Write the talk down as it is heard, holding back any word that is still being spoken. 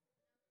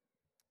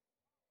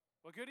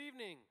Well, good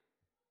evening.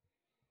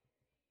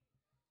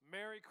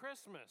 Merry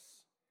Christmas.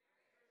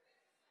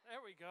 There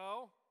we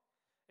go.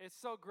 It's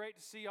so great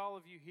to see all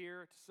of you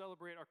here to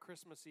celebrate our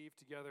Christmas Eve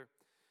together.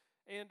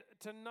 And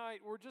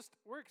tonight,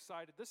 we're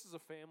excited. This is a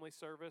family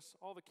service.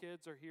 All the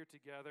kids are here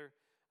together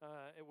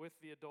with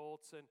the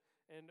adults.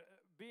 And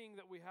being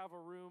that we have a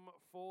room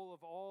full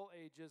of all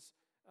ages,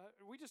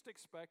 we just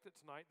expect that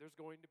tonight there's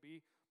going to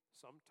be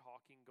some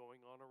talking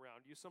going on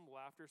around you, some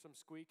laughter, some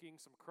squeaking,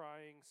 some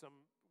crying,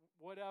 some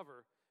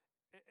whatever.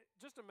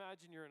 Just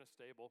imagine you're in a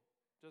stable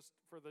just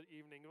for the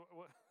evening.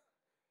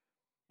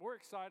 We're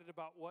excited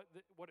about what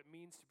it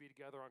means to be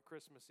together on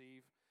Christmas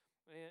Eve,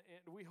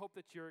 and we hope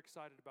that you're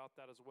excited about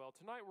that as well.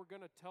 Tonight we're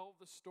going to tell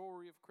the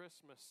story of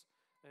Christmas,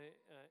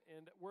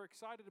 and we're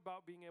excited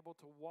about being able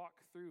to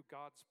walk through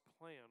God's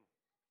plan.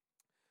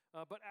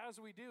 But as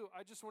we do,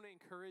 I just want to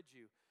encourage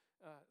you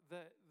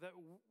that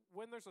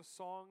when there's a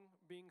song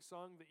being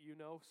sung that you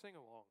know, sing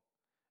along.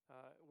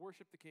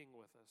 Worship the King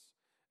with us.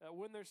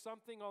 When there's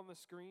something on the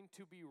screen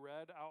to be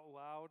read out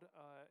loud,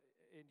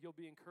 and you'll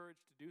be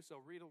encouraged to do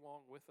so, read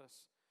along with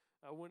us.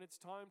 When it's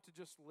time to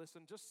just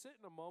listen, just sit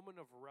in a moment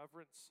of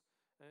reverence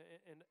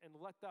and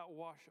let that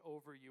wash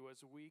over you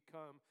as we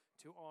come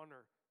to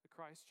honor the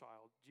Christ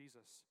child,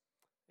 Jesus.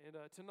 And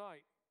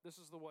tonight, this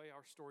is the way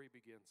our story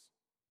begins.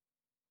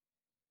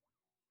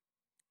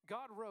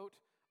 God wrote,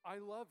 "I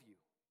love you."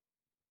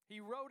 He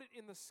wrote it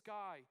in the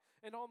sky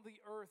and on the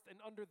earth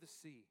and under the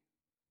sea.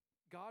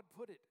 God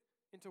put it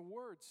into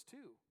words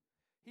too.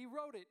 He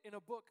wrote it in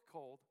a book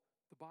called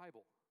the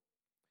Bible.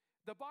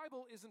 The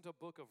Bible isn't a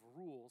book of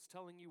rules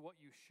telling you what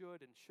you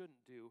should and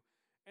shouldn't do,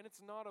 and it's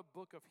not a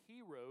book of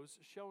heroes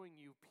showing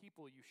you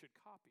people you should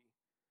copy.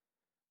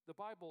 The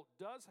Bible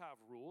does have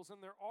rules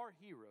and there are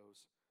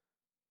heroes,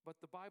 but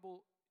the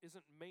Bible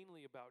isn't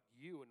mainly about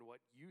you and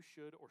what you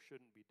should or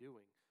shouldn't be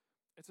doing.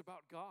 It's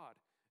about God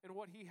and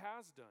what He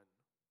has done.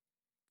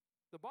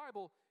 The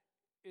Bible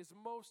is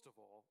most of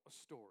all a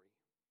story.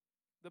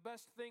 The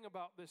best thing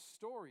about this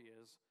story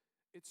is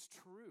it's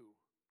true.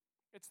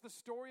 It's the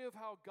story of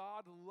how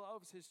God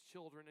loves His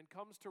children and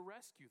comes to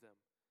rescue them.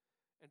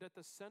 And at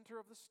the center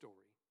of the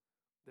story,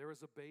 there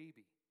is a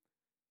baby.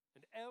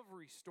 And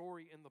every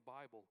story in the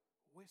Bible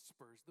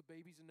whispers the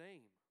baby's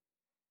name.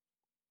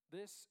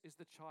 This is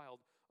the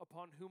child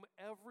upon whom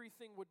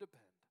everything would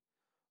depend.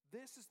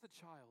 This is the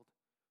child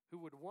who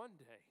would one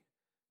day,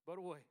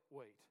 but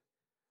wait.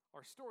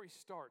 Our story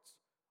starts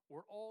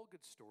where all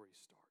good stories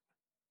start,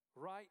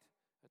 right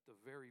at the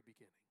very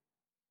beginning.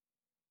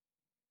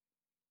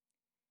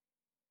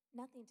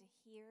 Nothing to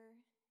hear,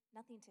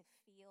 nothing to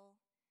feel,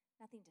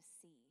 nothing to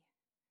see,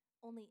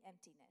 only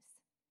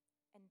emptiness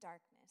and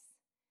darkness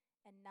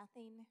and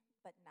nothing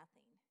but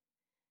nothing.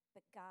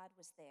 But God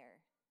was there,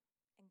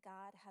 and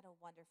God had a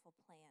wonderful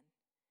plan.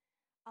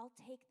 I'll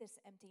take this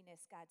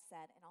emptiness, God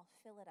said, and I'll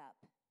fill it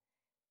up.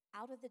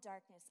 Out of the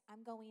darkness,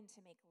 I'm going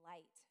to make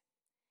light.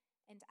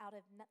 And out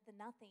of the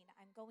nothing,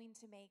 I'm going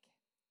to make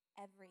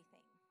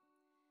everything.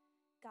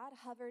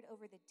 God hovered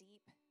over the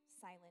deep,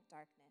 silent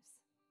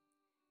darkness.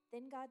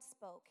 Then God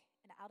spoke,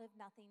 and out of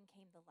nothing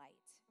came the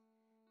light.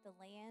 The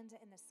land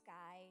and the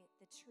sky,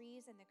 the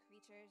trees and the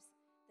creatures,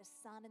 the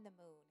sun and the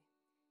moon.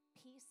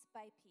 Piece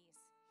by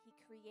piece,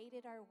 He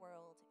created our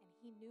world, and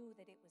He knew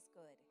that it was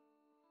good.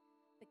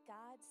 But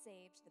God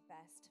saved the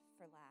best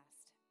for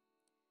last.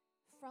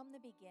 From the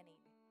beginning,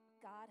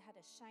 God had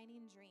a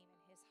shining dream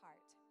in His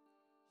heart.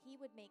 He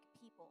would make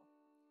people,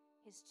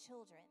 His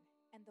children,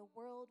 and the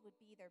world would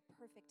be their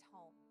perfect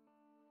home.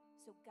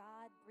 So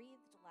God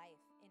breathed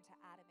life into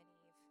Adam and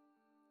Eve.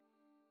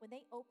 When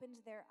they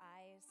opened their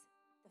eyes,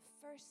 the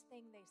first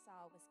thing they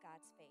saw was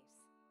God's face.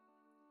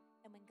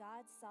 And when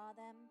God saw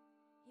them,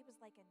 He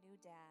was like a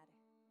new dad.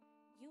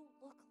 "You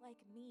look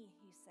like me,"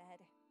 He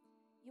said.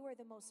 "You are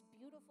the most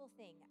beautiful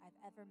thing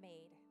I've ever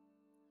made."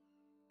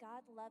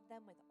 God loved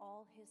them with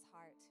all His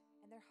heart,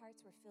 and their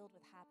hearts were filled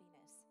with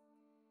happiness.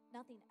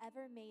 Nothing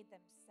ever made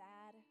them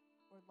sad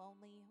or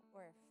lonely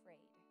or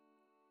afraid.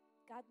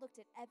 God looked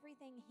at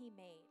everything He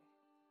made.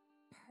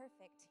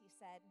 "Perfect," He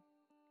said,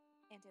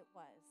 and it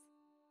was.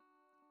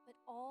 But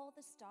all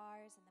the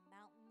stars and the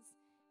mountains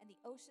and the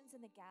oceans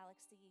and the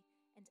galaxy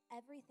and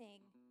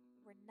everything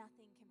were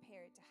nothing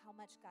compared to how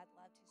much God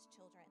loved His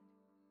children.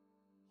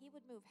 He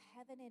would move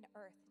heaven and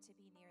earth to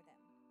be near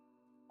them,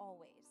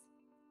 always.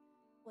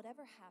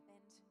 Whatever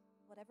happened,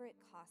 whatever it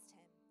cost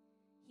Him,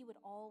 He would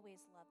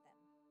always love them.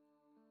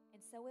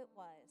 And so it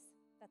was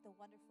that the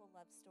wonderful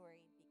love story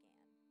began.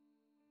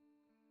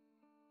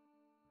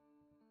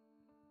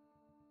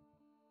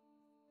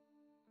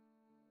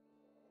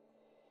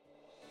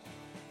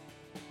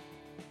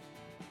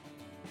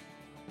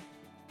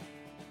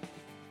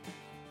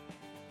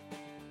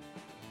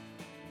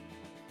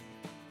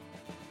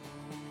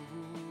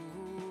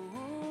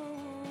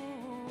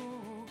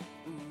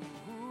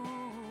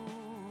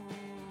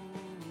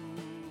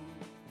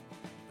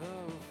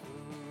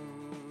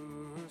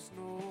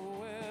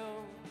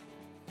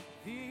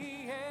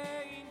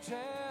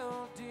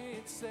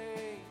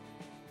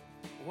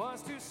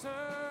 Was too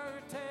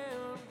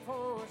certain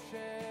for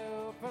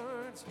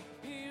shepherds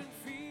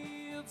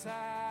shepherds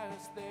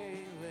as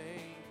they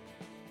lay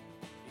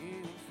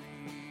in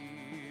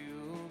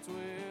fields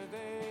where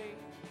they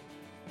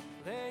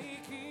lay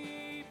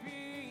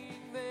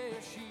keeping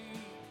their sheep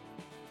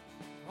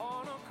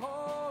on a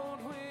cold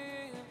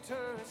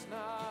winter's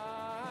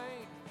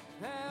night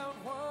that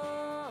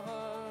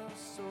was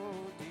so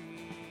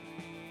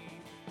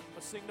deep.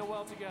 Let's sing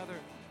Noel together.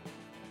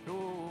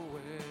 Noel,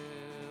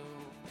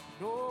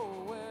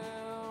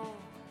 Noel,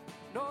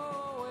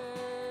 Noel,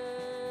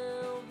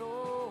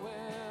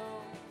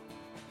 Noel.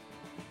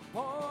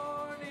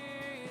 Born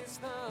is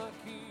the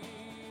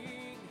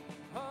King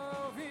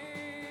of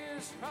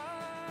Israel.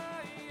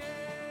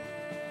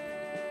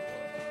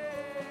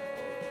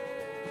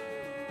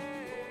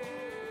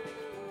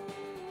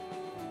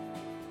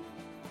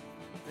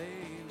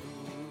 They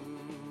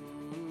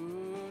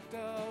looked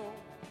up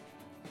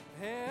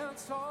and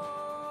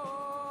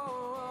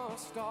saw a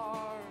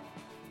star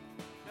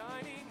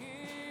shining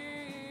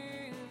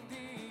in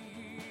the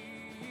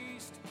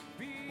east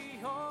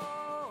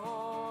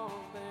beyond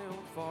them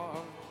far,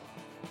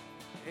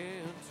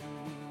 and to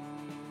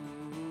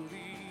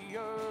the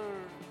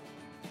earth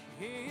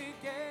it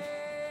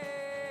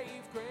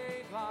gave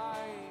great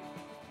light,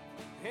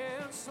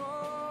 and so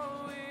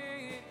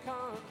it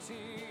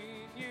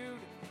continued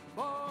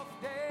both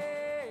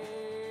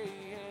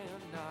day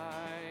and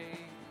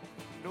night.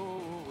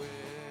 Noel,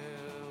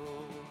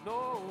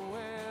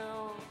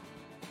 Noel,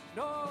 Noel, Noel.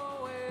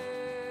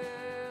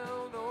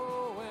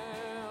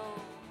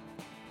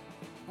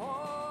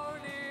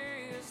 Born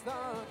is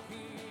the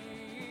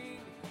King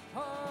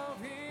of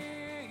Israel.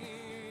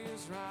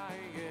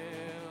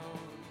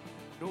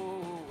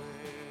 Noel,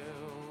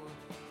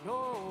 Noel, Noel,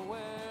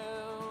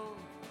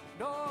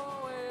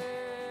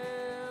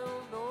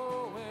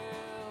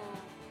 Noel.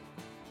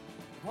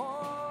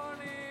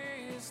 Born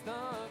is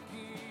the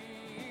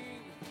King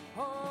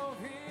of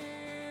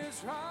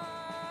Israel.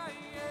 Noel,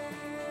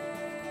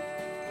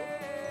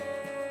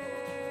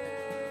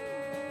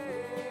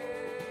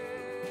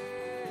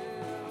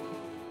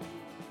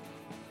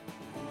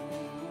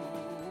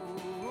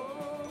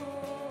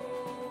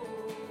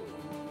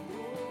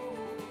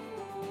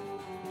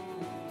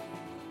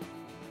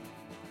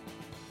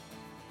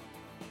 Noel,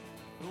 Noel.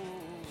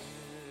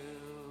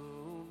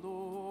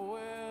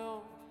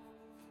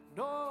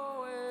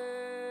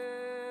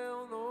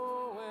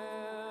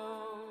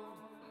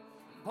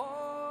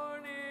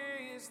 Born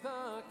is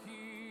the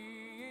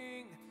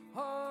King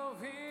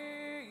of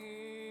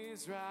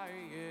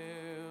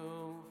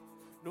Israel.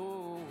 Noel,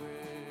 Noel,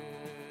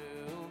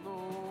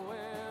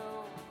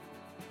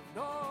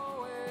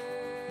 Noel,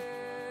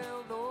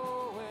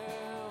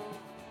 Noel.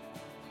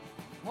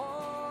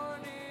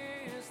 Born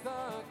is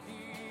the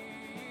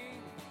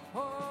King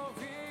of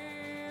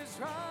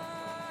Israel.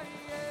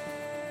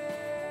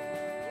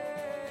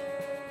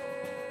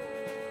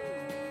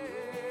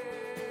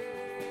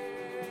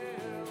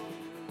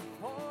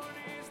 Born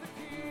is the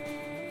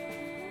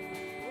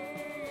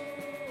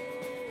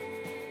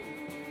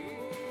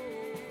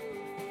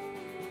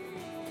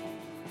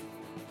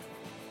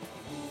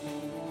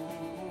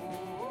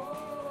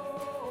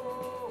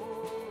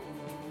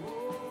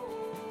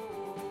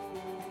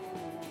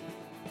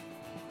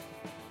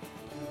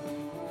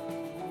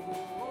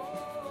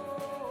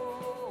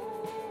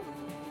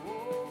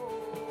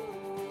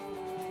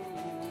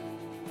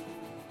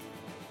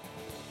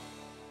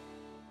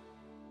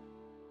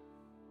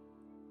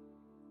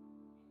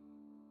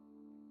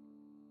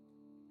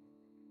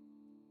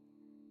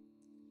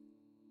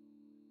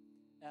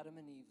Adam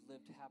and Eve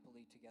lived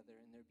happily together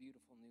in their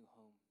beautiful new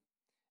home,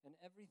 and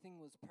everything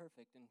was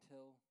perfect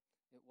until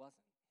it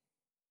wasn't.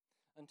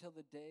 Until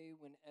the day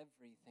when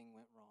everything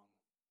went wrong.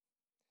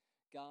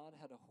 God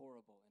had a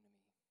horrible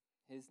enemy.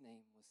 His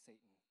name was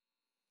Satan.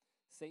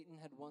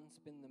 Satan had once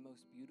been the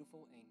most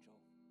beautiful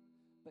angel,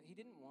 but he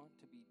didn't want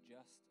to be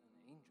just an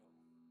angel.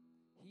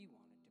 He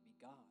wanted to be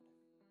God.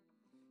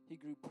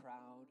 He grew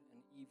proud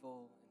and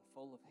evil and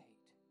full of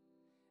hate,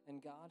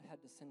 and God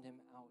had to send him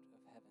out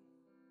of heaven.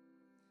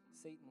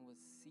 Satan was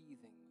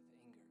seething with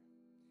anger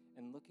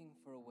and looking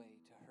for a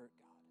way to hurt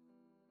God.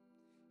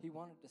 He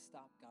wanted to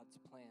stop God's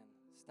plan,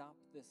 stop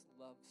this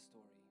love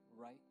story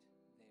right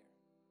there.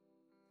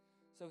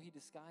 So he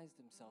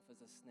disguised himself as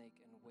a snake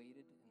and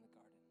waited in the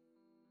garden.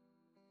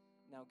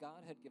 Now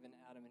God had given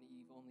Adam and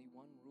Eve only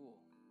one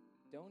rule.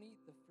 Don't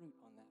eat the fruit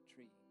on that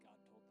tree, God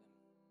told them.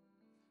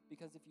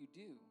 Because if you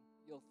do,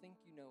 you'll think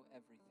you know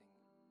everything.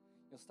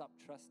 You'll stop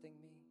trusting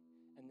me,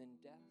 and then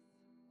death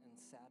and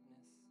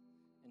sadness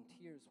and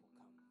tears will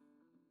come.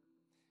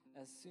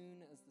 As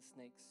soon as the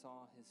snake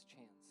saw his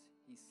chance,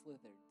 he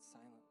slithered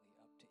silently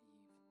up to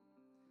Eve.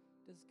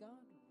 Does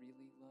God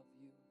really love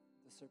you?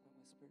 The serpent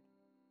whispered.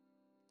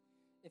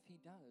 If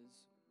he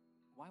does,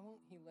 why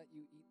won't he let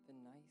you eat the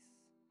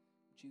nice,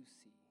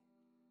 juicy,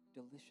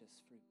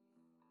 delicious fruit?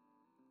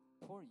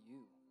 Poor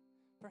you.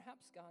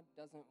 Perhaps God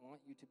doesn't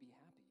want you to be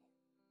happy.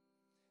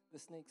 The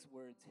snake's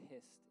words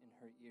hissed in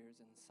her ears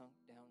and sunk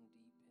down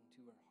deep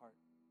into her heart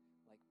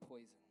like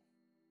poison.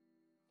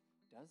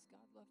 Does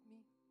God love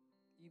me?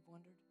 Eve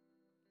wondered.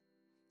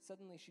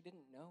 Suddenly she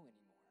didn't know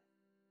anymore.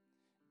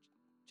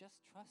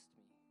 Just trust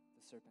me,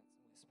 the serpent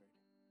whispered.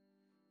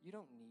 You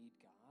don't need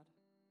God.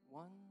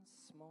 One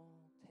small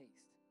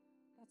taste,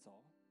 that's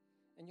all,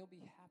 and you'll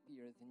be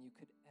happier than you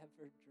could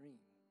ever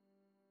dream.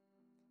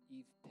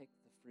 Eve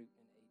picked the fruit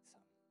and ate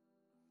some,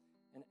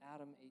 and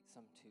Adam ate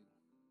some too.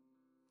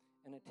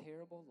 And a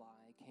terrible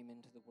lie came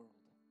into the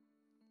world.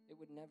 It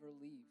would never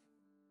leave.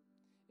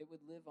 It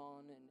would live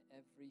on in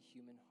every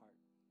human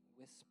heart,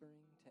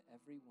 whispering to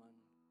every one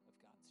of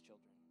God's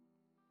children,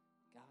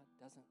 God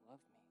doesn't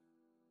love me.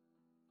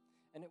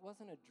 And it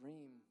wasn't a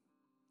dream,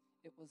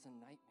 it was a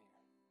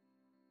nightmare.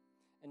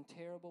 And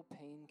terrible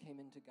pain came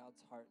into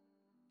God's heart.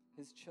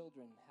 His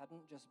children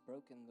hadn't just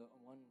broken the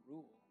one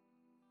rule,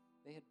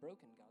 they had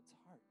broken God's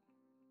heart.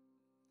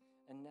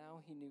 And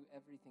now he knew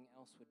everything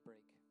else would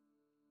break.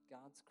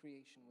 God's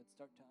creation would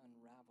start to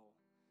unravel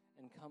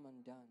and come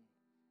undone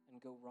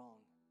and go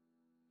wrong.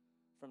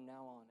 From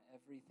now on,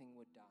 everything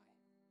would die,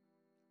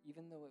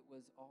 even though it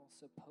was all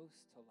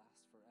supposed to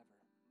last forever.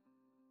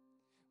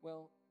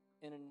 Well,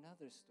 in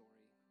another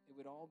story, it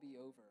would all be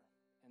over,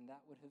 and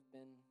that would have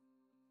been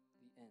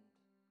the end.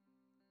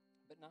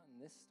 But not in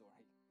this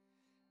story.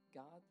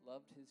 God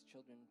loved his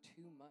children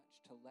too much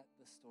to let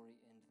the story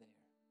end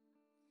there.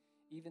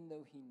 Even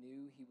though he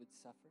knew he would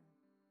suffer,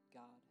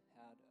 God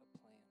had a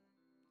plan,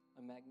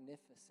 a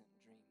magnificent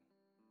dream.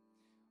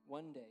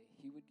 One day,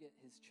 he would get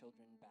his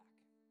children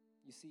back.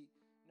 You see,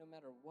 no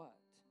matter what,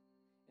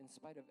 in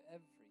spite of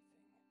everything,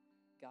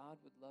 God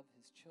would love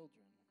his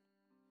children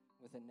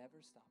with a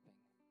never stopping,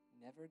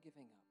 never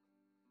giving up,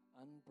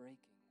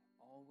 unbreaking,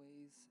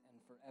 always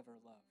and forever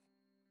love.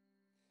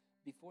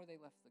 Before they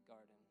left the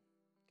garden,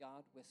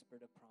 God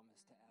whispered a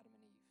promise to Adam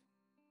and Eve.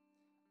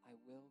 I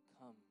will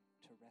come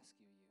to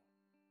rescue you.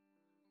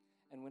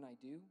 And when I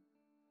do,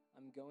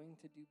 I'm going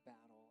to do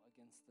battle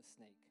against the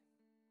snake.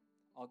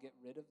 I'll get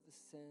rid of the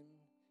sin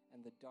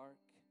and the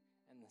dark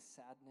and the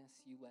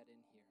sadness you let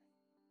in here.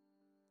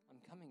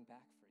 I'm coming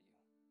back for you.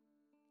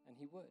 And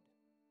he would.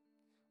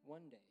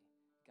 One day,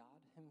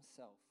 God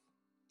himself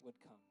would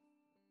come.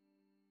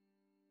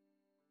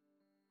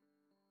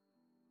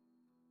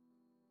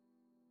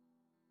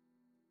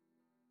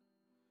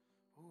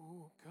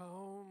 Oh,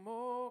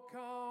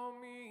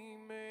 come,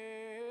 Emmanuel,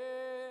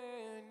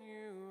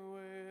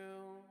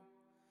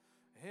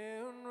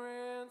 and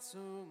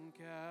ransom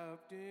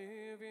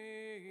captive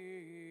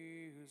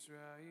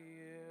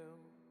Israel,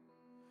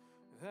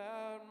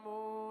 that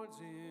mourns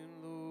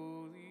in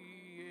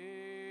lowly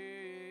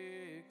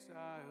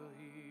exile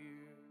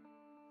here,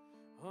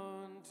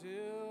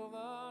 until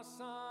the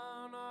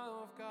Son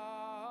of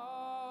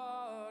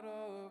God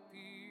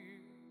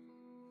appear.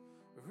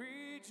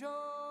 Rejoice,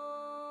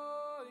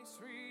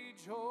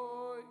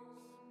 rejoice,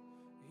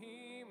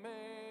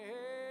 Emmanuel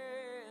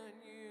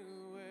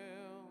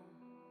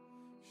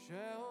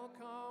shall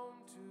come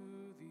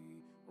to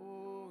thee,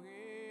 O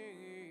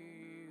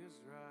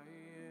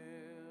Israel.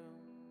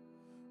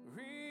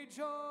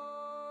 Rejoice,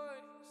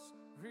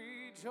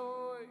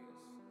 rejoice,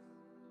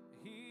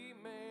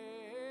 Emmanuel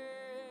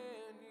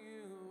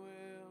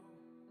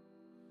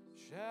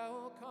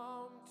shall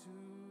come to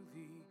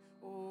thee,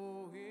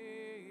 O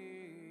Israel.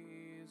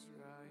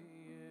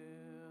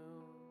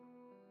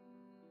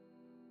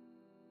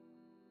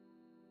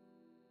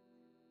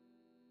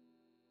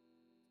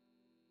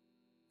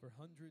 For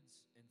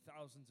hundreds and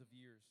thousands of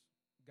years,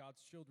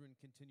 God's children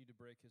continued to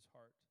break his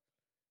heart,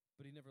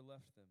 but he never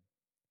left them.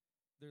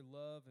 Their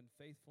love and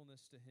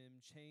faithfulness to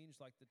him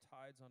changed like the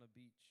tides on a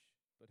beach,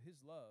 but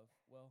his love,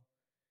 well,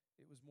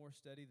 it was more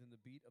steady than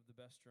the beat of the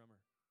best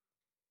drummer.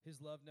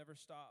 His love never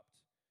stopped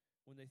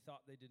when they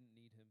thought they didn't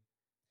need him.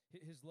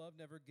 His love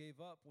never gave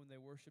up when they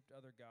worshiped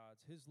other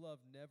gods. His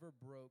love never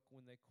broke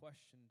when they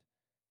questioned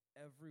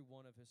every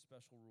one of his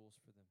special rules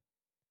for them.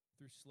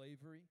 Through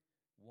slavery,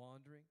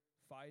 wandering,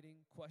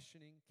 fighting,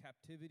 questioning,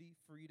 captivity,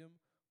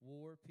 freedom,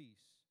 war,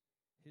 peace,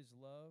 his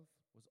love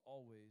was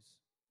always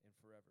and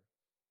forever.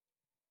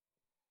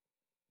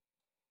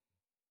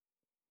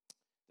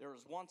 There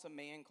was once a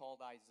man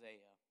called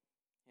Isaiah,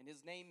 and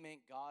his name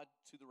meant God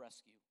to the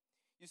rescue.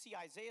 You see,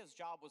 Isaiah's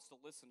job was to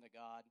listen to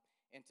God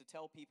and to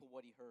tell people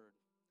what he heard.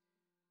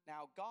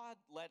 Now, God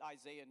let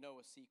Isaiah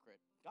know a secret.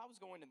 God was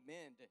going to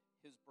mend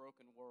his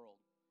broken world.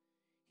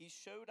 He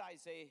showed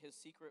Isaiah his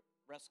secret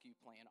rescue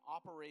plan,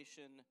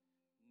 Operation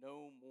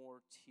No More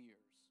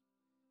Tears.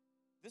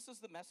 This is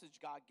the message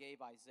God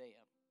gave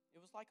Isaiah. It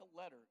was like a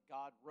letter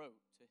God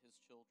wrote to his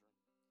children.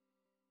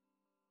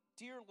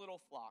 Dear little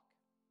flock,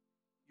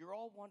 you're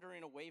all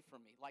wandering away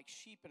from me like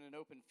sheep in an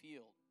open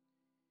field.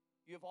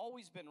 You have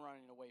always been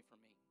running away from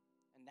me,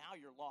 and now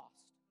you're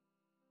lost.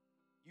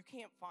 You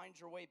can't find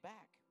your way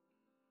back,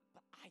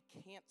 but I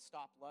can't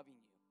stop loving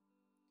you.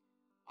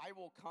 I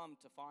will come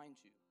to find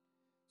you.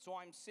 So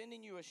I'm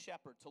sending you a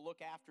shepherd to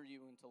look after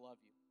you and to love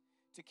you,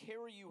 to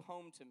carry you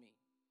home to me.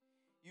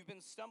 You've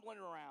been stumbling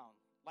around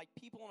like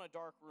people in a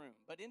dark room,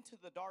 but into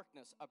the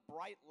darkness a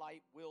bright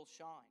light will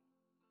shine.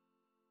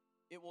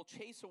 It will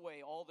chase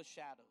away all the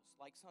shadows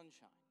like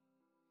sunshine.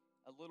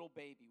 A little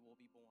baby will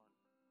be born,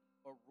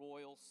 a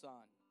royal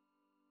son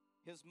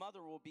His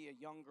mother will be a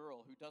young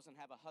girl who doesn't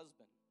have a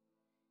husband.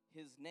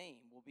 His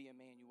name will be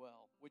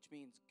Emmanuel, which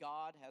means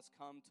God has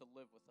come to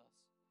live with us.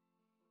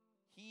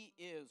 He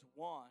is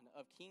one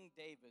of King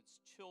David's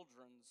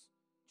children's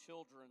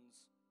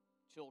children's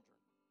children,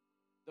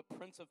 the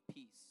Prince of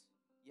Peace.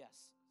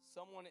 Yes,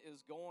 someone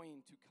is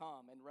going to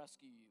come and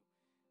rescue you,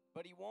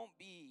 but he won't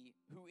be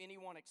who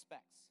anyone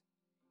expects.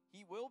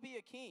 He will be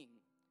a king,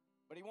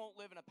 but he won't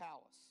live in a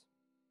palace,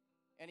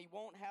 and he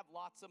won't have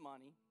lots of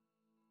money.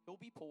 He'll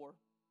be poor.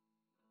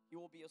 He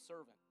will be a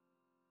servant.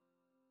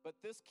 But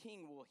this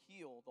king will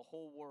heal the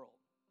whole world.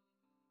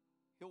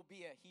 He'll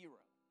be a hero.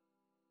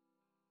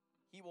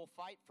 He will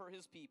fight for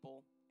his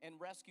people and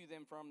rescue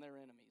them from their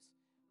enemies.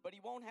 But he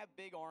won't have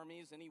big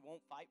armies, and he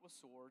won't fight with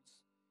swords.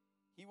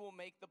 He will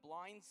make the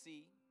blind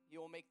see. He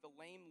will make the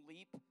lame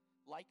leap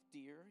like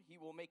deer. He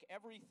will make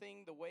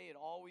everything the way it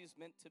always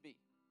meant to be.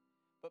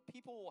 But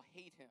people will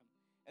hate him,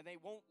 and they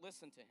won't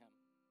listen to him.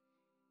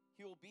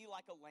 He will be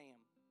like a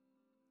lamb.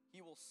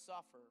 He will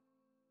suffer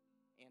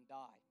and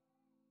die.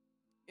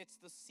 It's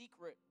the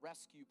secret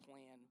rescue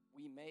plan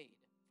we made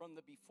from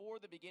before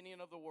the beginning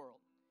of the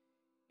world.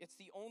 It's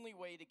the only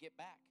way to get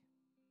back.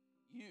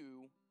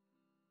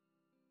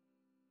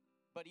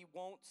 But he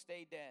won't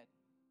stay dead.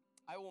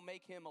 I will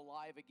make him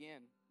alive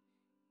again.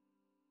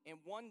 And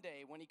one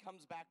day, when he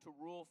comes back to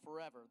rule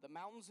forever, the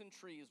mountains and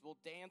trees will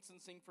dance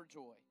and sing for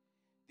joy.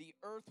 The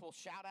earth will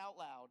shout out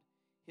loud.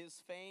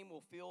 His fame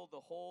will fill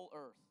the whole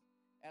earth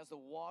as the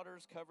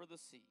waters cover the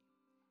sea.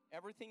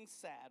 Everything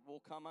sad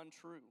will come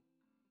untrue.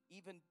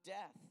 Even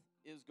death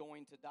is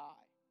going to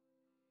die.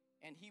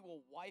 And he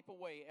will wipe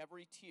away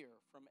every tear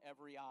from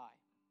every eye.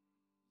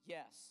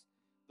 Yes,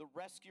 the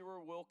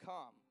rescuer will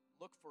come.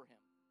 Look for him.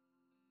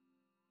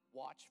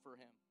 Watch for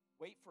him.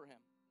 Wait for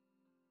him.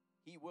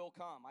 He will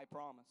come, I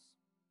promise.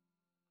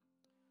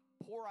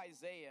 Poor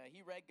Isaiah,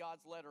 he read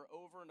God's letter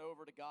over and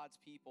over to God's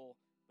people,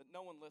 but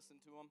no one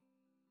listened to him.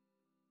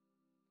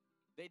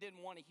 They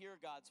didn't want to hear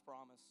God's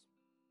promise.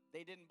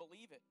 They didn't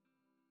believe it.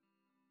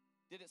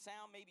 Did it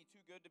sound maybe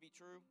too good to be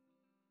true?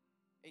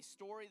 A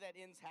story that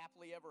ends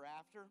happily ever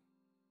after?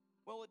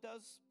 Well, it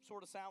does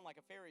sort of sound like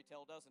a fairy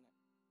tale, doesn't it?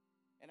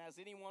 And as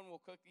anyone will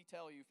quickly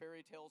tell you,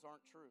 fairy tales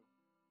aren't true.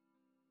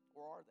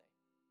 Or are they?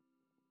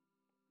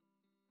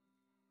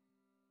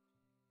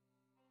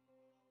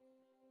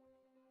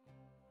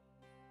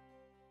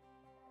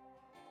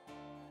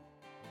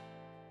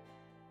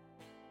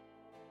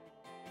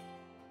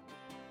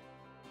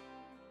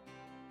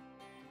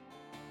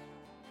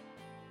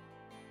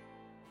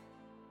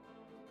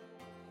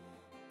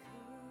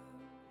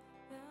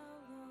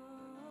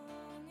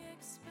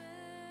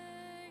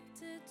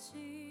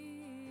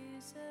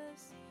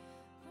 Jesus,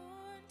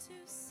 born to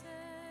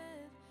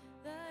set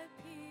thy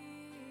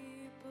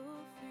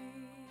people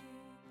free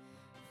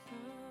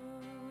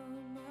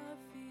from our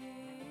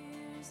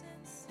fears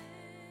and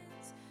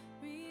sins.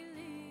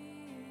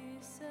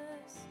 Release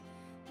us,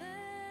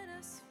 let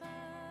us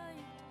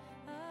find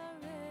our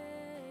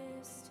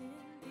rest in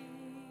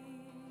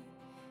thee.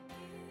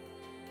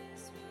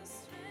 Israel's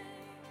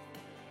strength,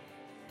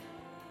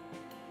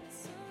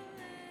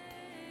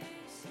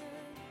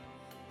 consolation.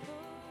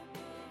 Hope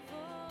of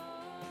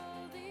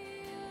all the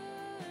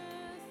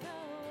earth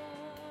thou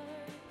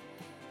art,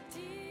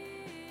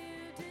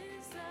 dear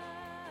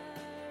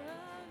desire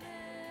of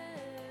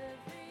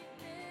every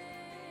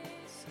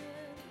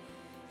nation,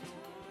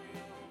 joy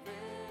of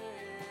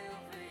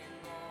every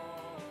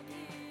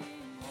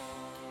longing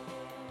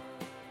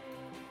heart.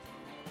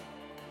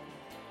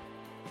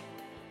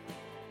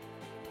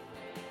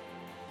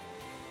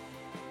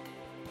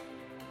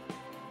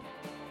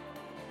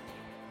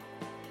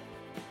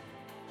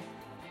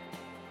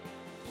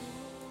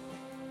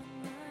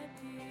 My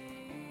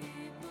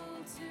people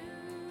to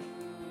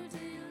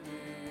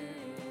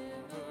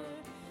deliver,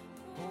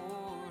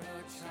 born a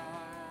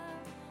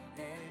child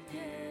and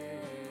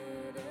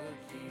yet a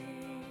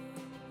king,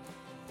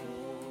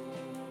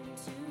 born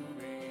to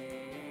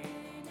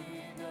reign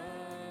in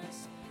us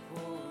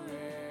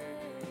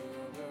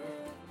forever.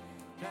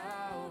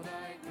 Now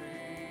thy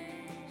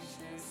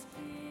gracious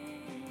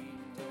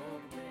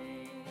kingdom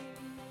reign.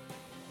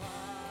 By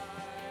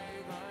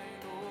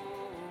thine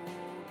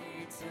own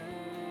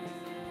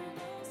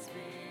eternal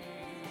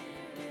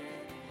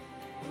Spirit,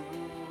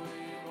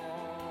 ruling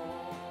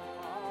all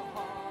our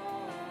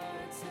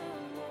hearts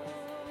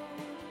alone.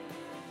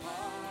 By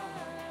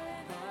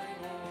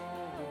thine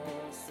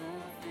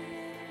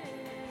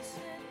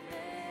all-sufficient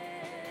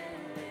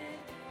merit,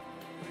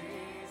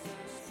 raise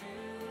us to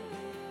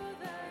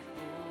thy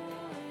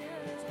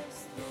glorious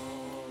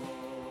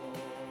throne.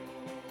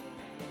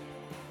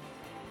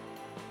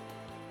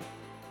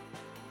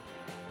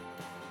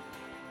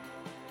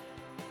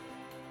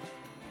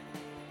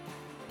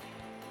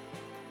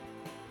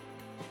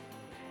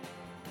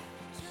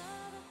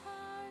 Draw the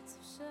hearts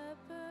of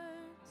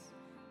shepherds,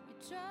 you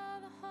draw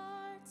the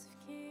hearts of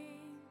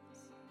kings.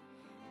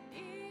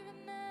 Even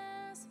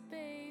as a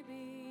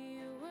baby,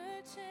 you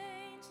were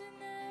changing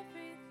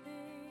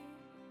everything.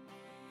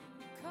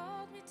 You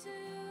called me to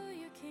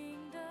your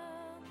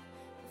kingdom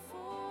before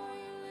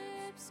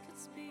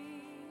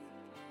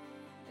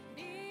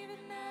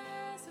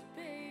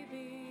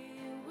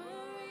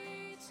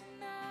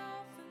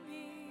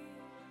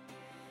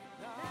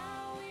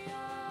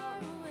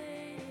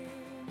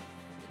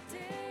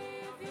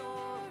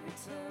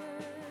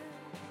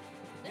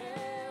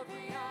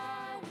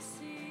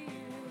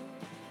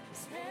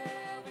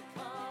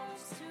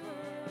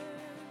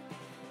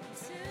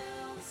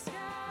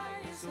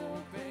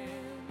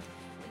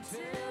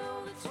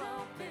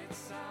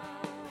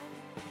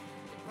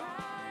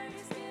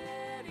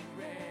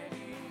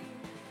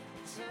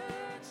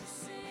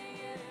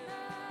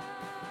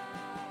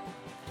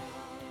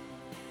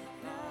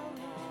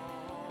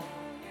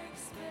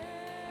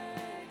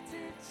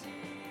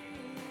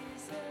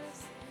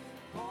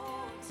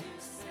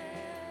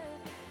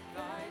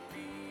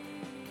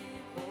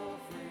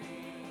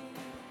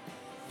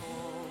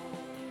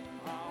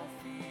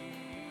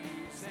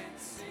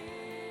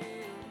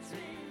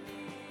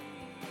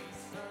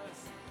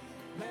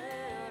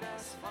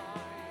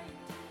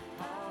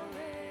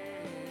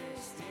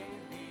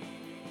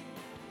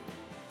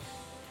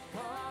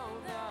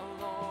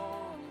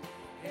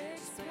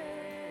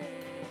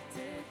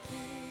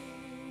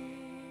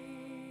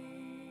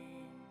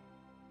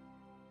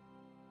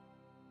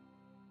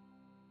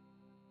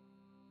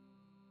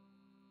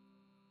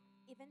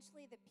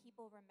Eventually, the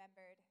people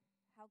remembered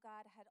how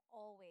God had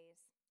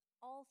always,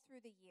 all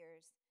through the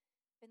years,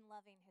 been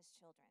loving his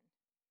children,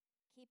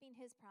 keeping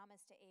his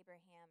promise to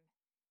Abraham,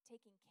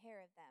 taking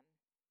care of them,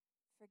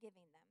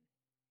 forgiving them,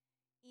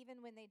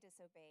 even when they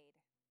disobeyed,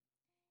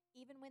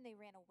 even when they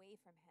ran away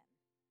from him,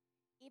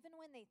 even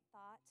when they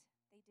thought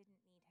they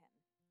didn't need him.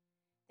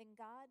 Then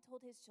God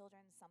told his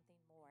children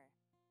something more.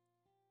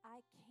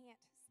 I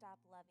can't stop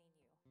loving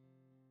you.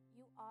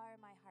 You are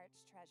my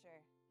heart's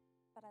treasure,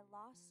 but I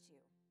lost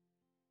you,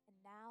 and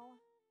now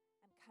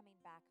I'm coming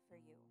back for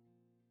you.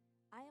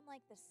 I am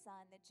like the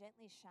sun that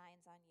gently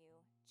shines on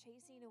you,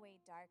 chasing away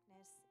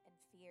darkness and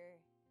fear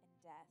and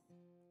death.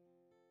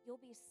 You'll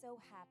be so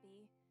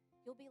happy.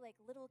 You'll be like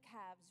little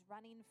calves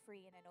running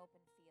free in an open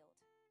field.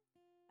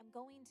 I'm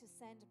going to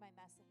send my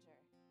messenger,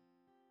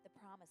 the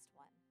promised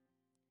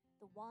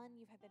one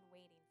you have been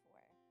waiting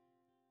for,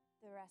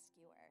 the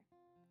rescuer.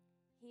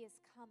 He is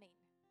coming,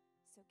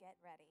 so get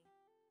ready.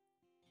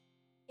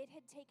 It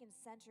had taken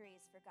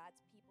centuries for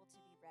God's people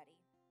to be ready,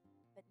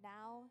 but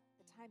now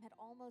the time had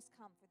almost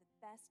come for the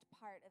best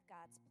part of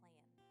God's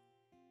plan.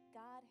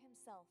 God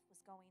himself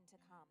was going to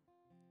come,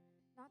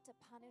 not to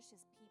punish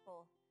his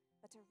people,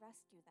 but to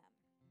rescue them.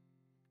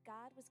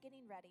 God was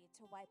getting ready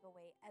to wipe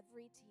away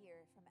every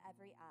tear from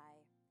every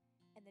eye,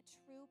 and the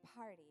true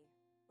party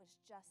was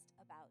just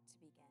about to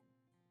begin.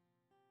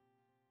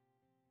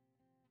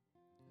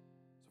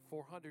 So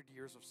 400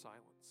 years of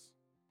silence.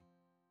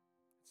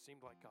 It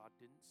seemed like God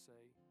didn't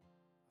say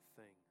a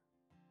thing.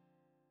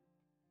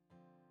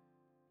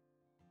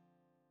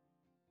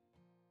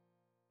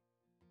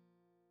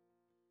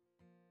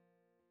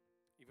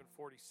 Even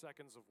 40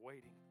 seconds of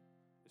waiting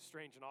is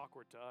strange and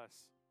awkward to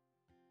us.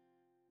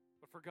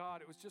 But for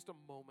God, it was just a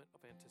moment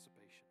of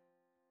anticipation.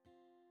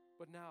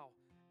 But now,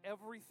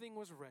 everything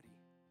was ready.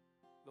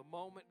 The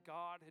moment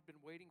God had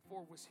been waiting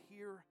for was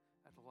here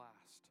at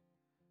last.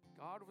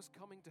 God was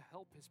coming to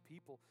help his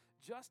people,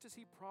 just as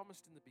he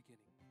promised in the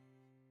beginning.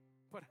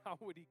 But how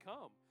would he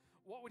come?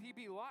 What would he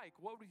be like?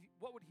 What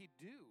would he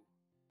do?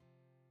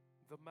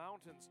 The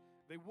mountains,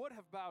 they would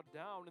have bowed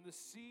down, and the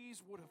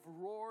seas would have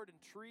roared,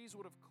 and trees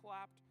would have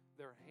clapped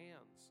their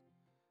hands.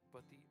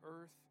 But the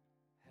earth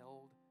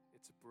held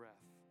its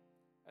breath.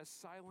 As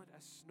silent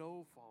as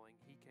snow falling,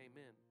 he came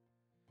in.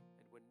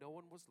 And when no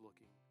one was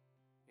looking,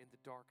 in the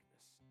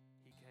darkness,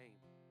 he came.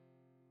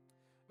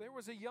 There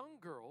was a young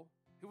girl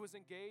who was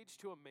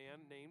engaged to a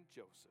man named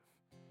Joseph.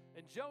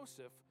 And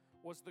Joseph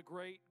was the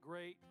great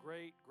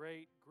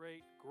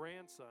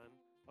grandson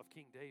of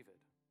King David.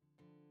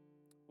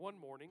 One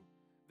morning,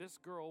 this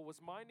girl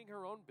was minding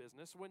her own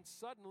business when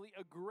suddenly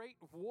a great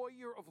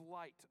warrior of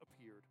light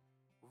appeared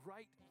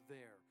right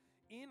there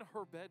in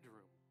her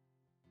bedroom.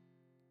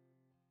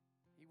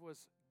 He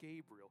was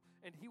Gabriel,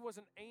 and he was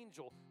an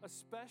angel, a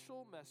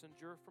special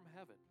messenger from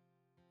heaven.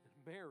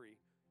 And Mary,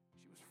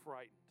 she was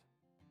frightened.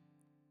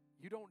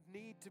 You don't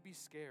need to be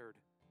scared,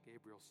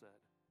 Gabriel said.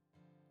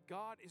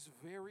 God is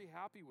very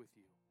happy with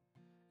you.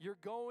 You're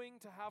going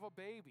to have a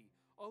baby,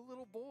 a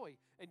little boy,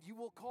 and you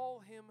will call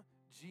him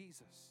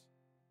Jesus.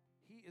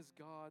 He is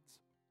God's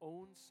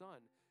own son.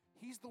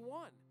 He's the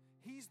one.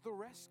 He's the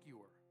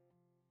rescuer.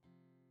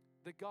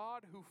 The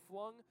God who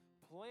flung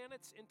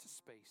planets into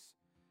space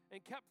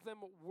and kept them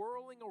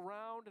whirling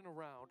around and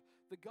around.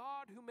 The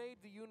God who made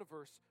the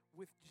universe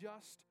with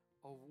just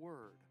a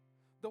word.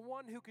 The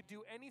one who could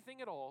do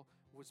anything at all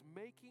was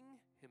making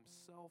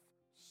himself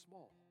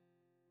small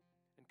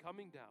and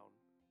coming down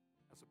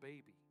as a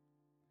baby.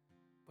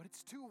 But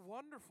it's too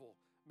wonderful,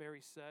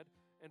 Mary said,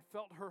 and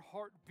felt her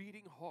heart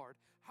beating hard.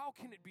 How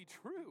can it be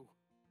true?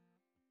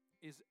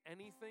 Is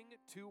anything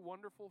too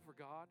wonderful for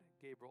God?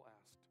 Gabriel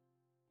asked.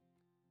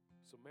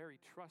 So Mary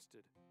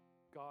trusted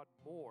God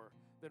more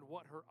than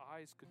what her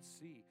eyes could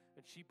see,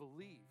 and she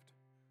believed.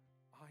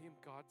 I am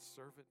God's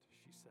servant,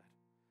 she said.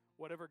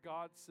 Whatever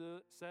God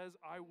says,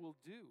 I will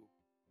do.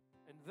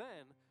 And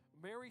then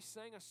Mary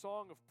sang a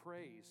song of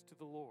praise to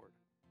the Lord.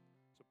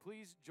 So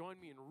please join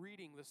me in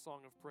reading this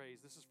song of praise.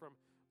 This is from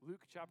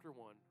Luke chapter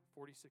 1,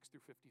 46 through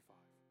 55.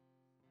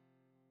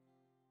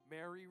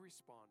 Mary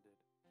responded,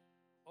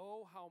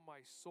 "Oh, how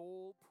my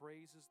soul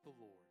praises the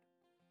Lord.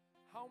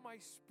 How my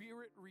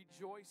spirit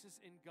rejoices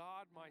in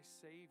God my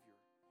Savior,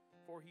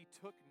 for he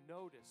took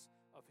notice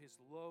of his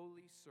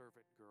lowly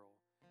servant girl.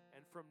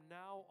 And from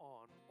now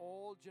on,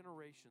 all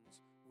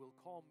generations will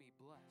call me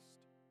blessed.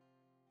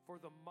 For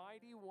the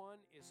Mighty One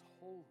is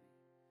holy,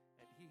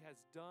 and he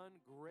has done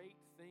great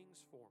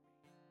things for me.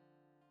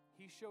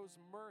 He shows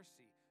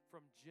mercy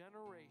from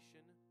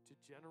generation to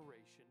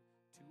generation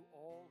to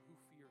all who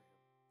fear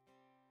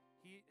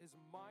him. His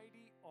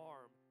mighty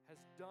arm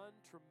has done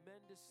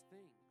tremendous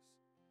things.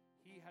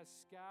 He has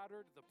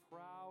scattered the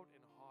proud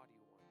and haughty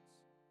ones.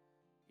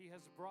 He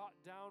has brought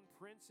down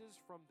princes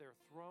from their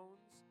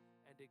thrones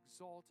and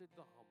exalted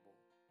the humble.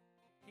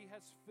 He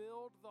has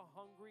filled the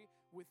hungry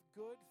with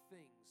good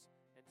things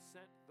and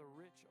sent the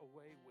rich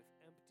away with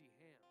empty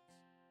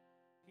hands.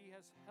 He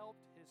has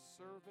helped his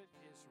servant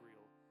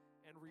Israel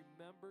and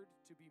remembered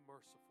to be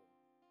merciful.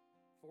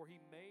 For he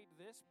made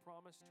this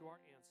promise to our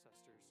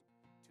ancestors,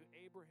 to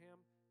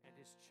Abraham and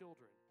his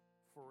children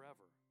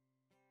forever.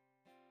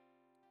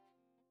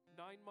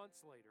 9 months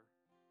later,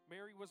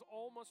 Mary was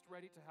almost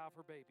ready to have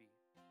her baby.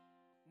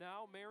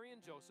 Now, Mary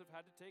and Joseph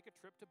had to take a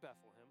trip to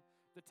Bethlehem,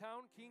 the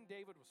town King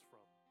David was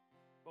from.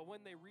 But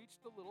when they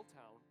reached the little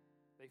town,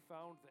 they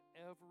found that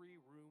every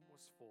room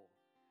was full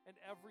and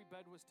every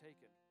bed was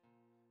taken.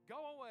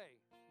 "Go away,"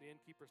 the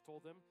innkeepers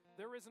told them.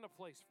 "There isn't a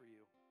place for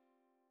you."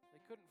 They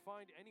couldn't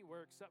find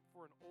anywhere except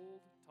for an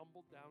old,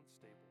 tumbled-down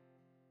stable.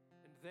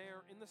 And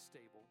there in the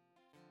stable,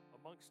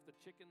 amongst the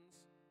chickens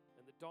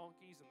and the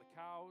donkeys and the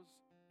cows,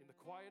 in the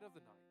quiet of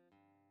the night,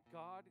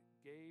 God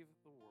gave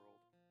the world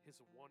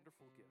his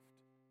wonderful gift.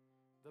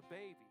 The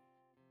baby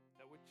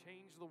that would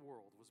change the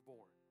world was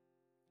born.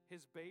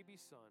 His baby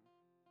son.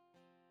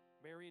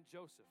 Mary and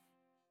Joseph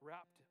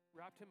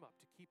wrapped him up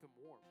to keep him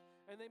warm.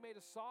 And they made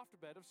a soft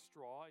bed of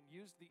straw and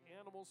used the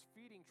animal's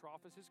feeding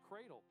trough as his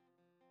cradle.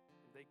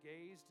 And they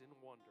gazed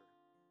in wonder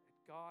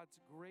at God's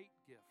great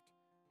gift,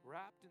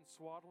 wrapped in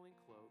swaddling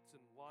clothes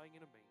and lying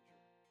in a manger.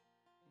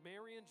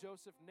 Mary and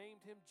Joseph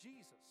named him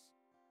Jesus,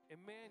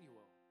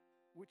 Emmanuel,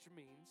 which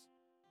means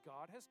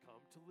God has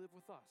come to live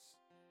with us.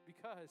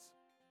 Because,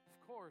 of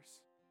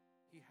course,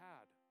 he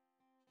had.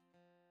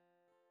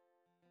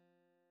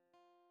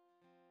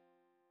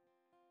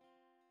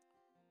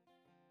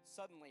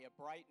 Suddenly, a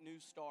bright new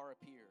star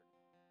appeared.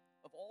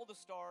 Of all the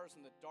stars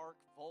in the dark,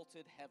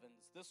 vaulted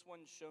heavens, this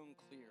one shone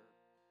clear.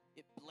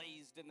 It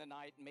blazed in the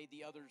night and made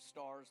the other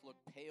stars look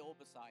pale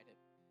beside it.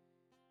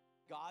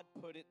 God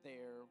put it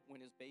there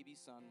when his baby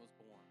son was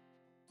born,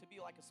 to be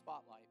like a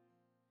spotlight.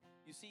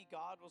 You see,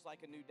 God was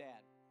like a new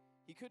dad.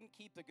 He couldn't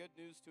keep the good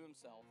news to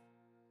himself.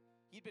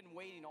 He'd been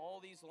waiting all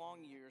these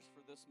long years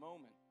for this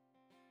moment,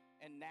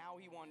 and now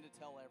he wanted to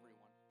tell everyone.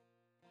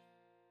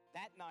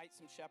 That night,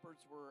 some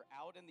shepherds were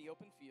out in the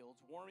open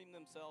fields, warming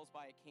themselves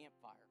by a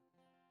campfire,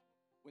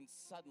 when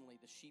suddenly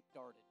the sheep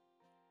darted.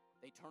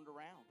 They turned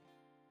around.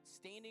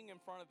 Standing in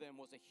front of them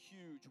was a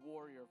huge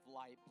warrior of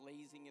light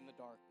blazing in the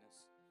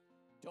darkness.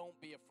 "Don't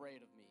be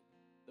afraid of me,"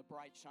 the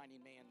bright,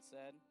 shining man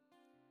said.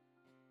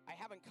 "I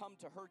haven't come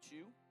to hurt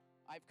you.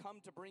 I've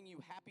come to bring you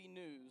happy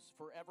news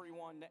for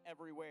everyone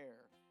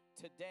everywhere.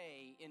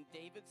 Today, in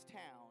David's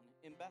town,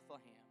 in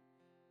Bethlehem,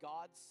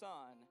 God's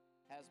son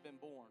has been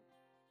born.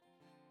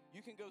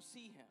 You can go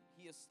see him.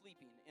 He is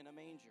sleeping in a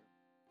manger."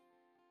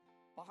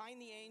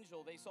 Behind the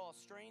angel, they saw a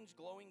strange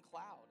glowing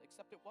cloud,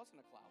 except it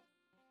wasn't a cloud.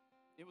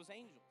 It was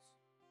angels,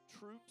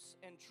 troops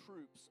and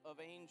troops of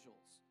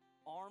angels,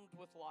 armed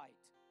with light,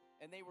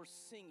 and they were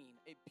singing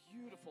a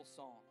beautiful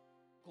song.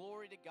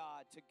 "Glory to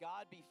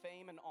God be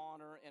fame and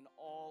honor and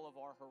all of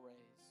our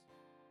hoorays."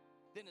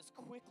 Then as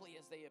quickly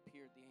as they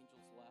appeared, the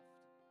angels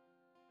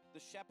left. The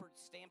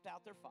shepherds stamped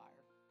out their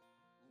fire,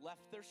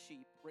 left their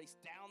sheep,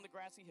 raced down the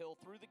grassy hill,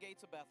 through the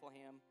gates of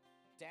Bethlehem,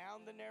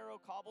 down the narrow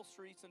cobble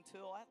streets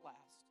until at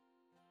last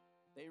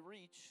they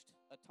reached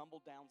a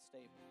tumbled-down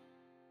stable.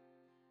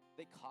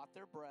 They caught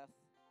their breath,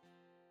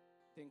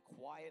 then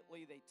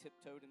quietly they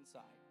tiptoed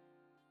inside.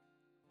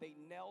 They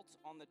knelt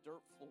on the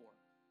dirt floor.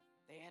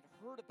 They had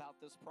heard about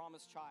this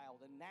promised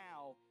child, and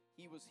now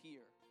he was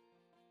here.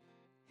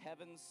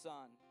 Heaven's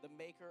son, the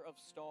maker of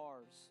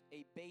stars,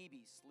 a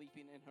baby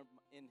sleeping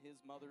in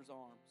his mother's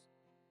arms.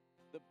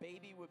 The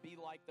baby would be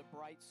like the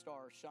bright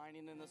star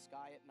shining in the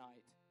sky at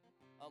night,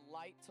 a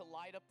light to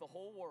light up the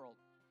whole world,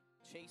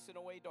 chasing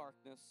away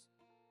darkness,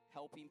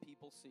 helping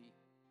people see.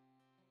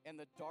 And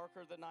the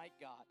darker the night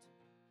got,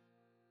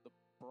 the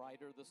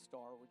brighter the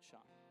star would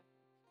shine.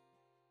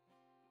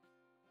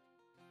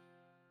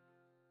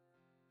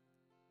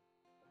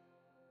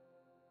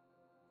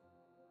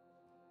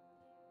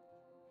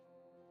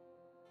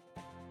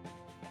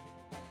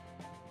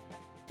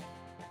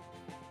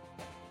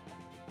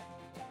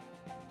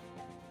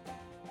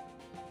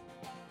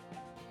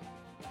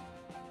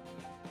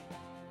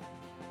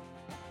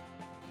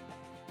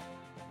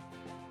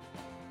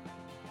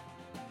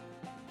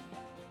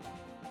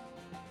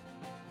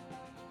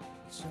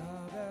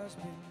 Child has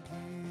been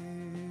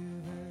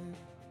given,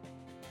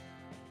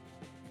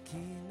 the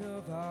King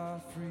of our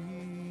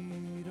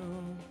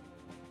freedom.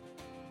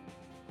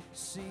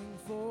 Sing,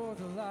 for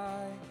the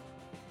light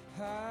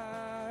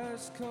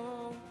has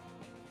come.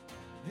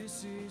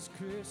 This is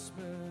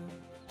Christmas.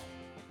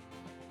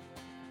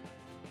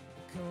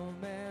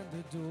 Come and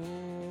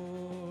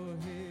adore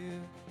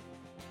him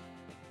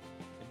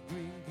and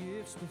bring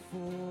gifts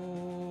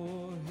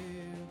before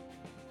him.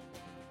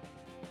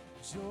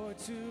 Joy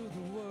to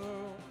the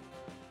world,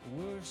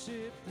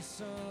 worship the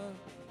Son.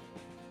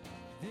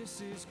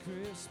 This is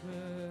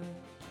Christmas.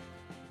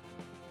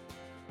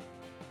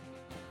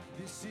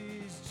 This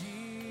is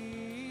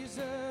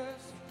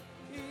Jesus,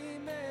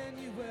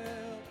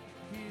 Emmanuel,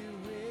 here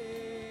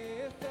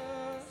with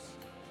us.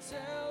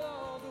 Tell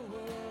all the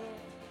world,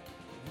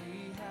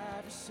 we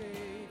have a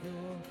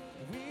Savior,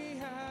 we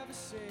have a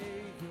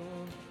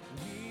Savior.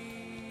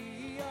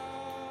 We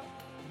are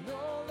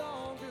no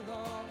longer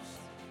lost,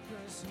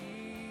 'cause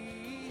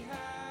he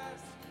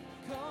has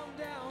come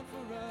down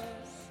for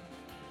us.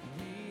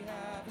 We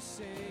have a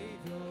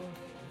Savior,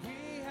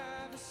 we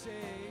have a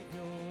Savior.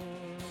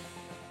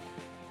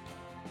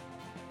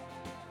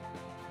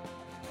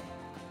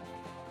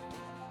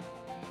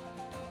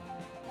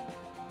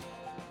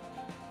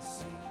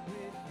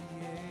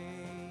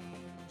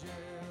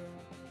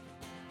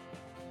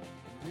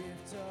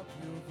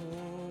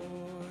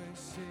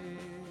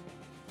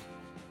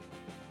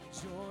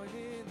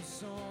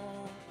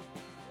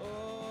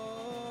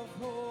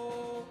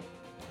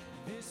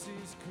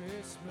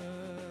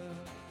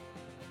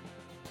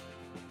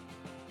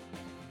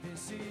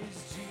 This is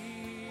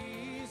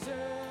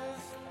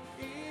Jesus,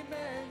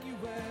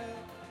 Emmanuel,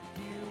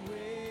 here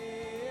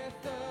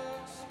with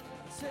us.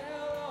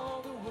 Tell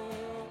all the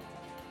world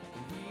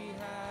we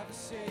have a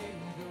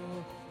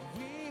Savior,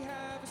 we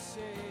have a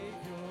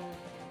Savior.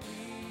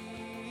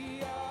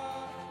 We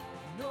are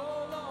no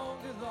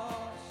longer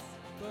lost,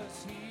 but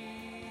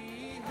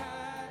He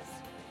has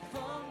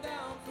come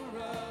down for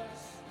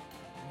us.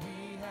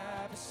 We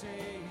have a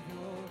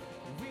Savior,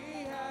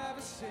 we have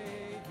a Savior.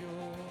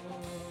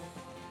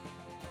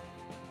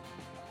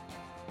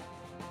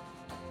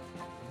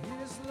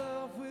 His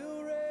love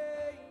will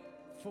reign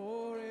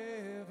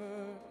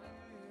forever.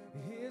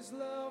 His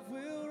love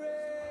will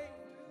reign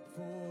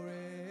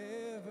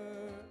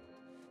forever.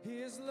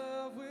 His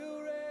love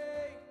will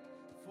reign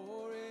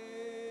forever.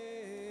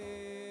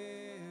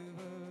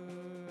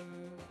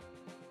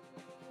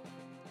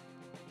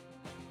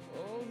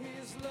 Oh,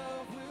 His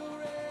love will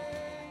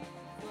reign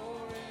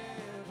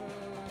forever.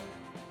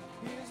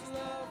 His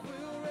love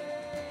will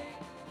reign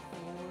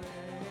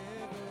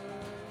forever.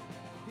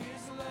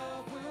 His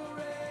love will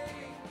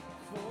reign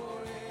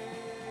forever.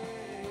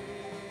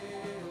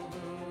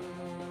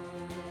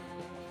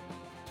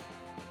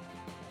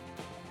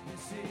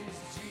 This is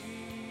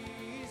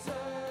Jesus,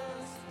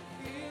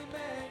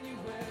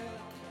 Emmanuel,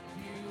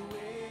 here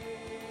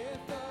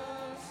with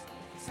us.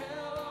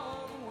 Tell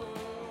all the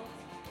world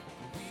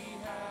we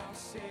have a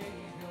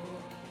Savior,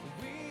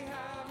 we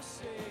have a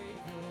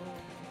Savior.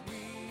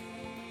 We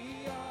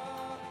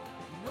are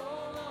no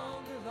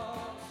longer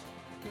lost,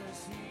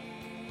 'cause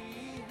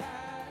He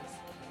has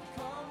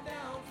come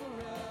down for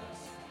us.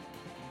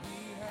 We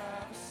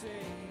have a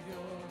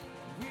Savior,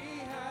 we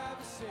have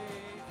a Savior.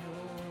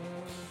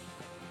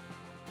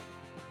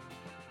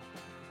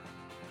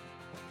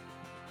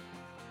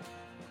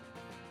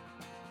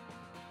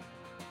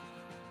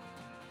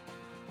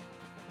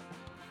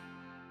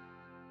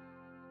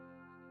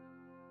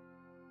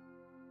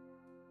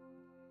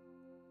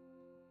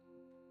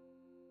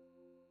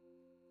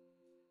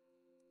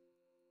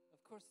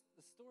 Of course,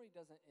 the story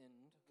doesn't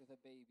end with a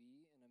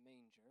baby in a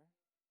manger.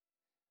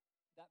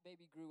 That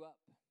baby grew up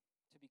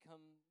to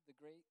become the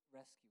great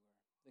rescuer,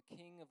 the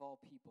King of all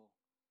people,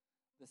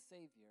 the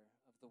Savior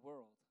of the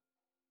world.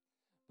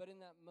 But in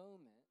that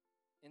moment,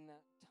 in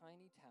that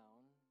tiny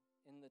town,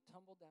 in the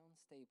tumble-down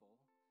stable,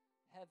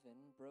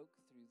 heaven broke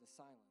through the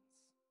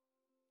silence.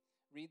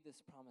 Read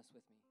this promise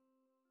with me.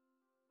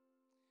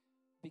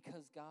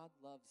 Because God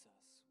loves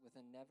us with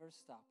a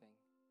never-stopping,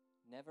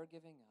 never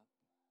giving up,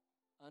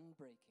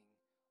 unbreaking,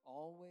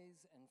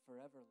 always and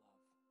forever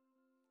love,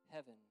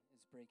 heaven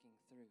is breaking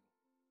through.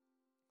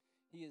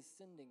 He is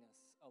sending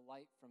us a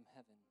light from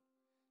heaven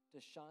to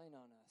shine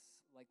on us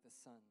like the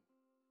sun,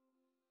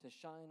 to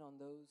shine on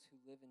those who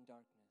live in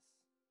darkness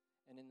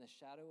and in the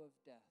shadow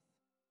of death,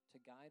 to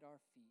guide our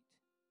feet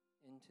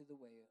into the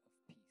way of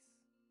peace.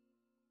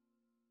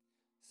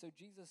 So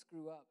Jesus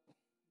grew up,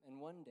 and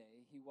one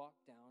day he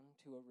walked down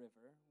to a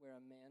river where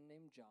a man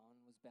named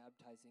John was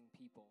baptizing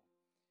people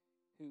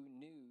who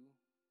knew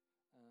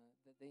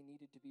that they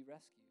needed to be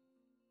rescued.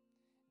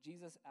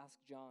 Jesus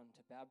asked John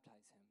to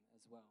baptize him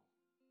as well.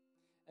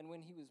 And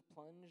when he was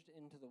plunged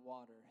into the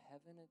water,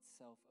 heaven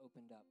itself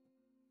opened up.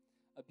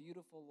 A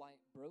beautiful light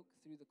broke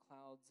through the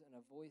clouds, and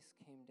a voice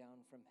came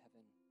down from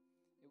heaven.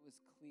 It was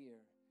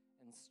clear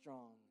and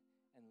strong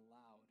and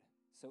loud,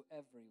 so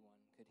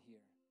everyone could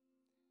hear.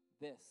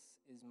 This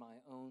is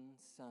my own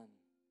son,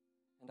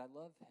 and I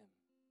love him.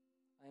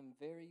 I am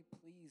very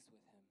pleased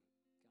with him,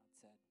 God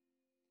said.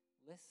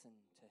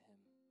 Listen to him.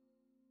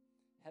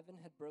 Heaven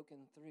had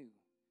broken through.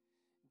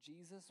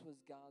 Jesus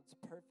was God's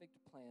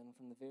perfect plan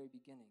from the very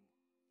beginning.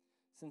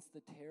 Since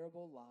the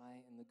terrible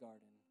lie in the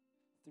garden,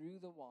 through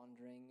the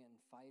wandering and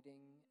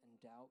fighting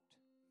and doubt,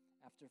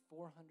 after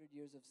 400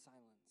 years of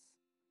silence,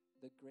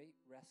 the great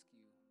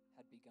rescue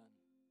had begun.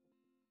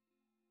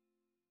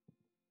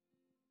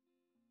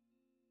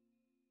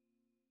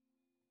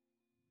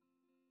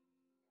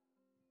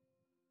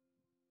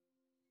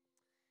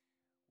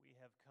 We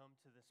have come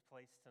to this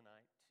place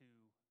tonight to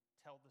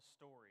tell the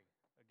story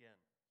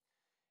again.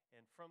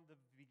 And from the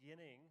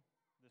beginning,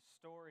 the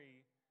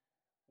story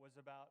was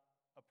about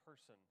a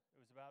person.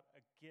 It was about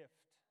a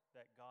gift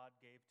that God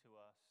gave to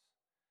us,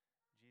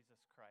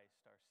 Jesus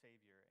Christ, our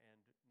Savior. And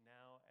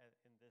now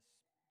in this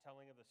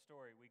telling of the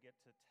story, we get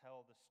to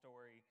tell the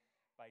story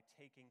by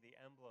taking the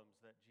emblems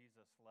that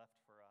Jesus left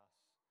for us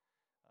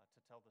to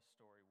tell the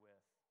story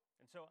with.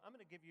 And so I'm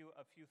going to give you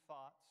a few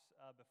thoughts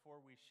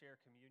before we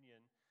share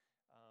communion.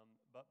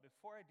 But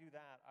before I do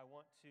that, I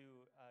want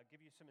to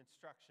give you some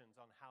instructions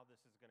on how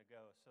this is going to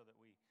go so that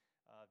we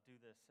do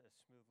this as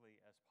smoothly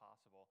as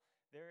possible.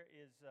 There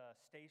is a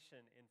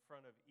station in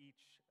front of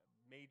each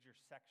major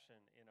section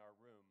in our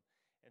room.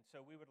 And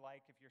so we would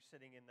like, if you're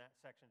sitting in that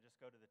section, just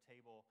go to the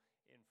table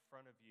in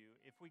front of you.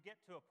 If we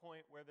get to a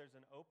point where there's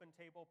an open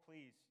table,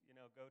 please,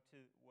 go to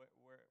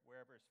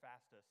wherever is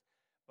fastest.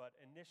 But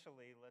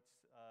initially,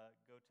 let's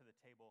go to the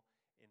table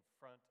in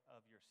front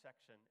of your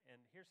section.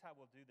 And here's how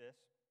we'll do this.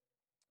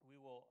 We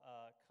will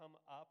come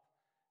up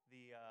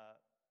the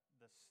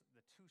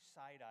the two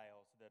side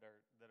aisles that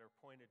are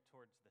pointed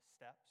towards the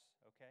steps,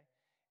 okay?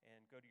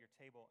 And go to your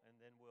table, and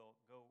then we'll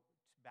go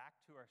back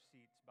to our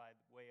seats by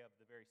way of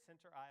the very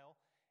center aisle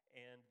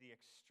and the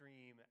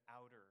extreme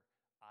outer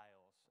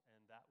aisles.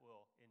 And that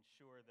will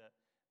ensure that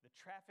the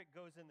traffic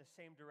goes in the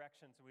same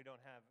direction so we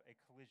don't have a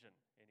collision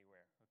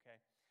anywhere,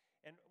 okay?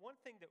 And one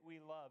thing that we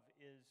love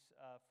is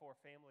for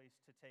families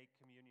to take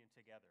communion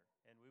together.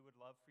 And we would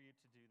love for you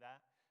to do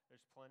that.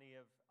 There's plenty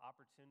of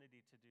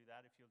opportunity to do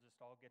that if you'll just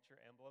all get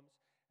your emblems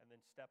and then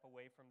step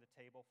away from the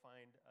table,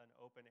 find an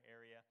open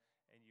area,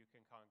 and you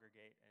can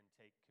congregate and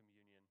take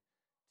communion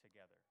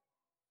together.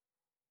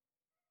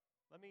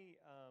 Let me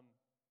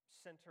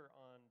center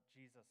on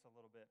Jesus a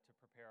little bit to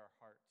prepare our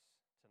hearts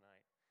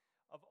tonight.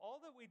 Of all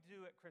that we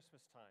do at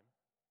Christmas time,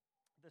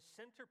 the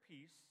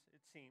centerpiece,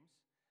 it seems,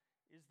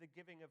 is the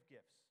giving of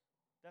gifts.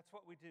 That's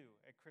what we do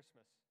at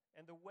Christmas.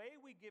 And the way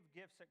we give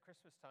gifts at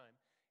Christmas time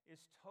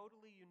is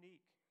totally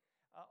unique.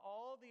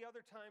 All the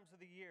other times of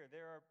the year,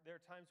 there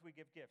are times we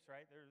give gifts,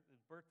 right?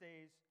 There's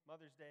birthdays,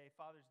 Mother's Day,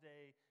 Father's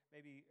Day,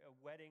 maybe a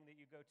wedding that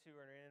you go to,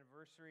 or an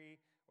anniversary,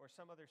 or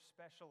some other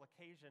special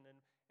occasion.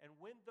 And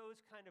when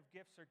those kind of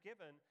gifts are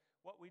given,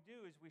 what we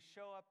do is we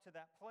show up to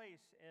that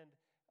place and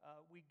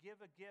we give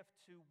a gift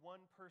to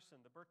one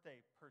person, the birthday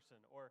person,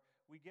 or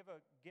we give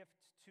a gift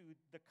to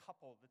the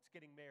couple that's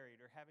getting married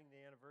or having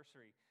the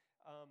anniversary.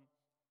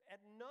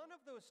 At none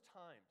of those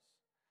times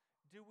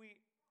do we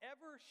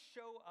ever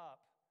show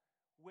up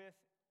with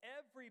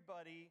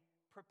everybody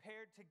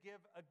prepared to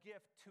give a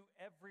gift to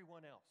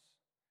everyone else.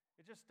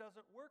 It just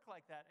doesn't work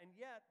like that. And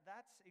yet,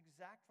 that's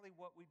exactly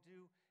what we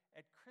do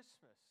at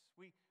Christmas.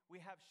 We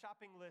have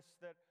shopping lists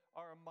that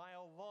are a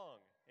mile long.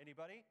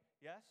 Anybody?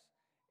 Yes?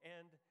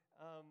 And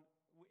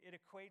it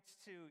equates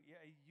to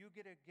you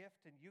get a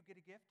gift, and you get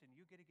a gift, and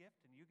you get a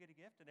gift, and you get a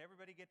gift, and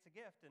everybody gets a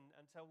gift, and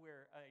until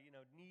we're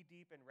knee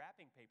deep in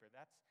wrapping paper.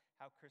 That's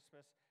how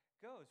Christmas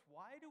goes.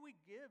 Why do we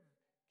give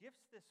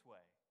gifts this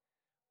way?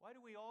 Why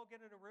do we all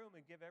get in a room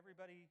and give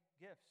everybody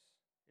gifts?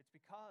 It's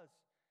because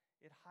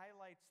it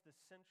highlights the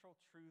central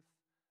truth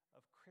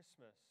of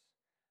Christmas,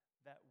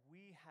 that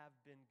we have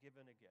been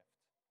given a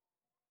gift.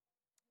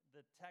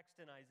 The text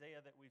in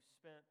Isaiah that we've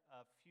spent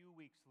a few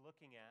weeks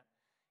looking at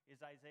is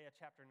Isaiah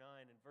chapter 9,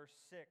 and verse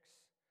 6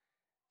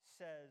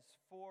 says,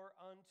 "For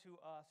unto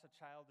us a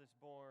child is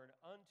born,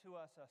 unto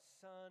us a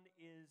son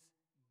is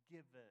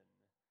given."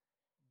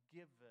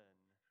 Given.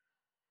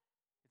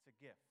 It's a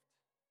gift.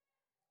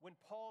 When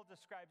Paul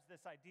describes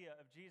this idea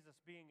of Jesus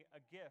being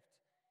a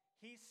gift,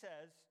 he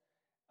says,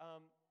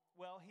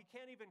 he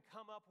can't even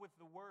come up with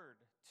the word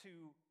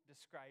to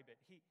describe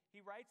it. He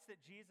writes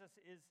that Jesus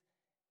is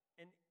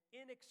an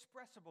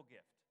inexpressible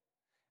gift,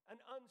 an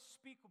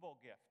unspeakable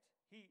gift.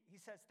 He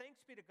says,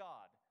 "Thanks be to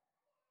God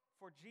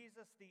for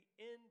Jesus, the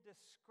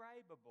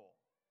indescribable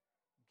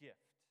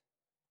gift."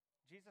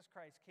 Jesus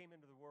Christ came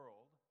into the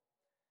world,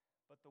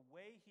 but the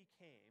way he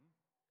came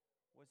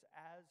was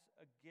as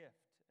a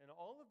gift. And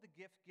all of the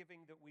gift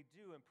giving that we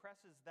do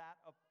impresses that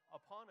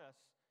upon us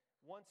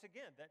once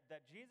again,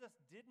 that Jesus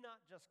did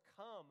not just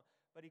come,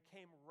 but he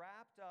came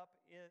wrapped up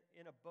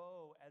in a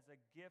bow as a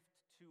gift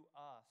to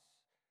us.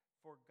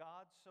 For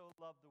God so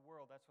loved the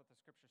world, that's what the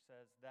scripture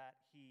says, that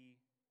he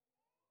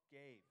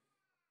gave.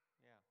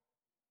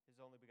 His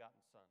only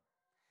begotten son.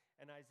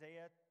 And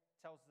Isaiah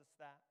tells us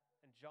that,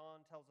 and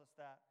John tells us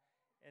that,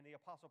 and the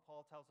Apostle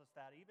Paul tells us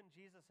that. Even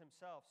Jesus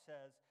himself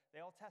says, they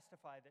all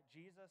testify that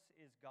Jesus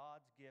is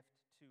God's gift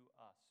to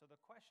us. So the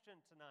question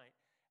tonight,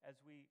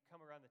 as we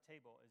come around the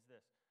table, is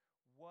this: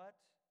 what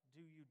do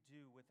you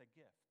do with a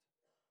gift?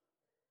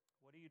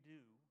 What do you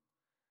do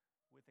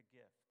with a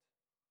gift?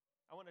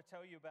 I want to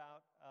tell you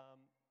about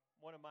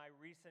one of my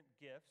recent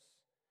gifts.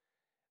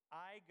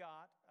 I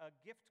got a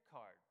gift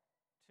card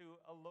to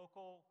a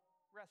local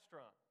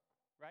restaurant,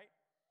 right?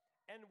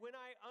 And when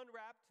I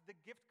unwrapped the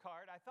gift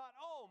card, I thought,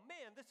 oh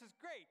man, this is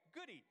great,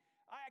 goody.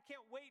 I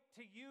can't wait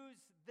to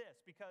use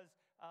this because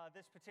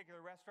this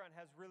particular restaurant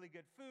has really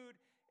good food,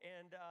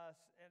 and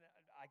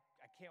I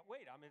can't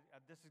wait.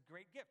 This is a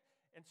great gift.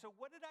 And so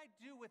what did I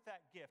do with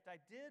that gift? I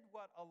did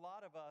what a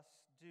lot of us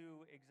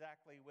do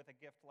exactly with a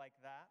gift like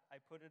that.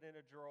 I put it in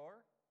a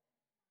drawer,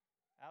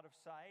 out of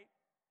sight,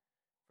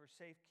 for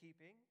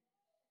safekeeping,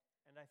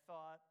 and I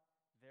thought,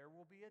 there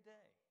will be a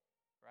day,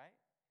 right?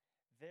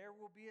 There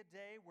will be a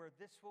day where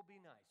this will be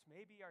nice.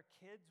 Maybe our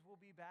kids will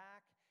be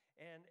back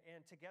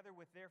and together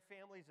with their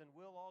families, and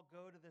we'll all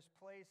go to this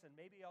place, and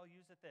maybe I'll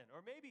use it then. Or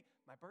maybe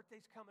my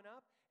birthday's coming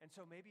up, and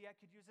so maybe I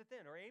could use it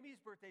then. Or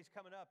Amy's birthday's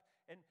coming up,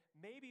 and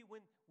maybe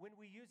when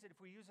we use it, if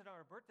we use it on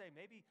our birthday,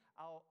 maybe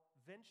I'll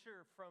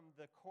venture from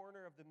the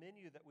corner of the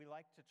menu that we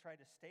like to try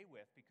to stay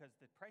with because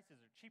the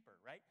prices are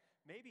cheaper, right?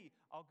 Maybe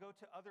I'll go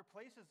to other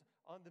places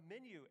on the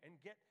menu and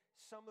get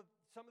some of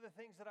the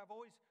things that I've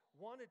always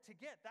wanted to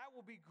get. That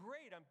will be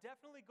great. I'm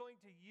definitely going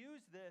to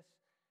use this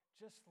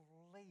just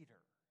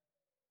later.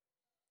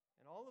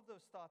 And all of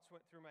those thoughts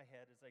went through my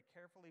head as I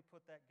carefully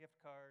put that gift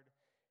card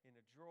in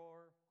a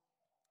drawer,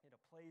 in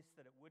a place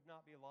that it would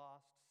not be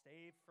lost,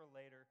 saved for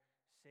later,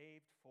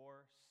 saved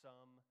for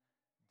some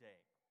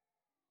day.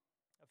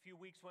 A few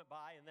weeks went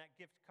by, and that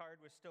gift card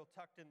was still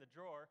tucked in the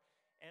drawer.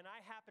 And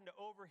I happened to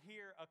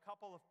overhear a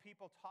couple of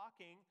people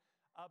talking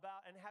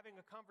about and having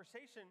a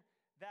conversation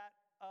that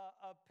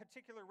a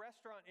particular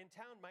restaurant in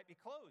town might be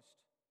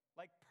closed,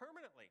 like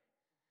permanently.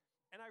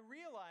 And I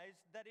realized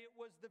that it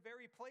was the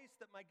very place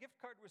that my gift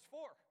card was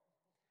for.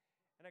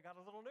 And I got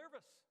a little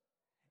nervous.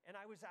 And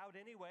I was out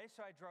anyway,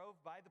 so I drove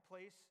by the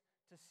place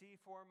to see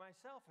for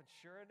myself. And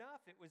sure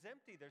enough, it was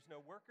empty. There's no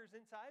workers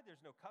inside.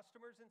 There's no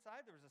customers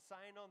inside. There was a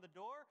sign on the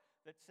door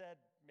that said,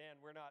 man,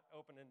 we're not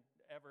opening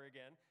ever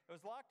again. It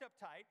was locked up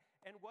tight.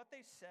 And what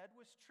they said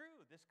was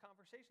true. This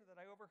conversation that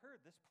I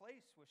overheard, this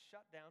place was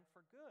shut down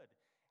for good.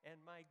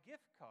 And my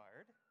gift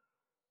card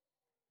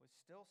was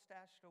still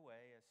stashed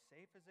away as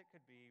safe as it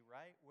could be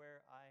right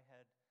where I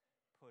had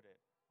put it,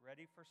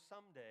 ready for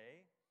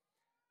someday.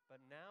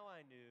 But now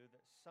I knew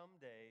that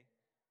someday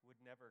would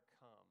never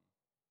come.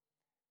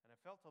 And I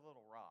felt a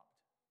little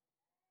robbed.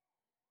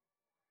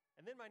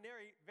 And then my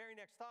very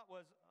next thought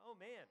was, oh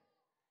man,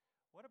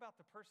 what about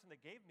the person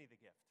that gave me the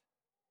gift?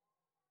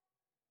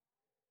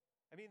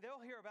 I mean,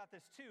 they'll hear about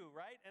this too,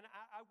 right? And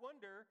I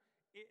wonder,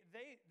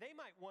 they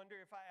might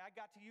wonder if I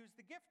got to use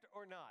the gift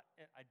or not.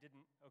 I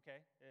didn't, okay?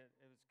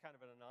 It was kind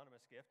of an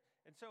anonymous gift.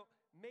 And so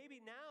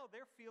maybe now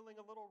they're feeling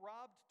a little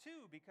robbed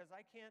too because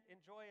I can't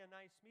enjoy a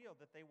nice meal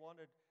that they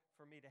wanted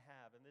for me to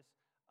have. And this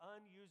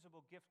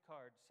unusable gift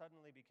card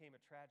suddenly became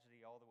a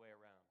tragedy all the way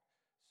around.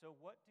 So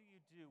what do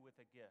you do with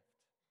a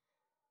gift?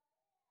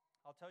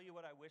 I'll tell you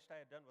what I wished I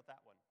had done with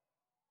that one.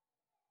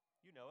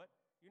 You know it.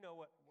 You know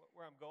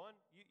where I'm going.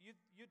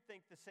 You'd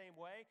think the same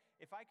way.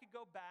 If I could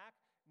go back,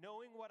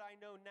 knowing what I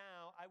know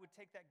now, I would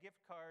take that gift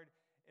card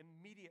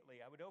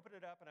immediately. I would open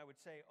it up and I would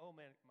say, oh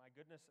man, my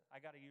goodness, I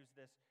got to use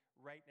this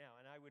right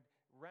now. And I would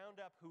round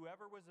up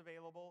whoever was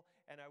available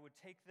and I would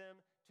take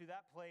them to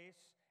that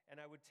place and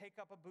I would take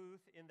up a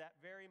booth in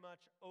that very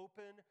much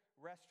open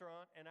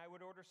restaurant and I would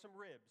order some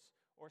ribs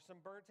or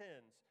some burnt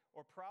ends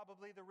or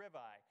probably the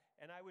ribeye.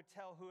 And I would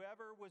tell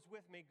whoever was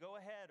with me, go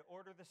ahead,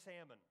 order the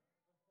salmon.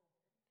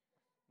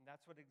 And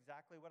that's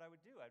exactly what I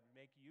would do. I would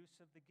make use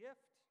of the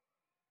gift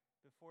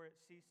before it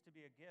ceased to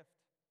be a gift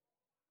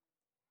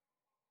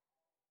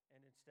and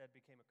instead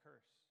became a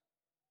curse.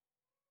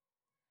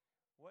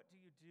 What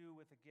do you do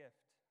with a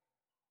gift?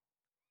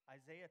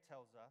 Isaiah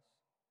tells us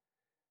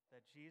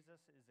that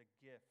Jesus is a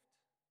gift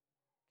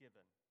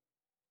given.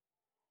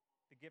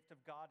 The gift of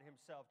God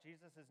himself.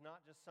 Jesus is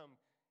not just some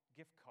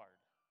gift card,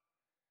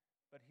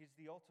 but he's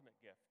the ultimate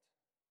gift.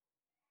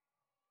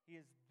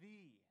 He is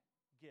the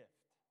gift.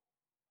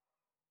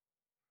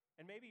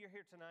 And maybe you're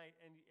here tonight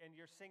and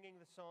you're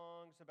singing the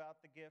songs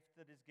about the gift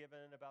that is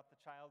given, about the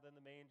child in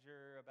the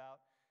manger,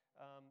 about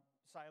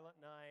Silent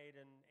Night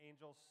and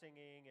angels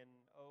singing and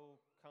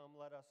oh, come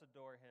let us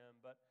adore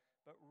him. But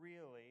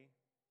really,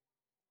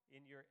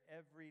 in your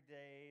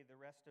everyday, the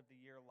rest of the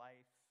year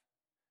life,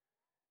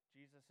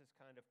 Jesus is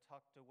kind of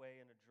tucked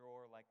away in a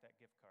drawer like that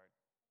gift card.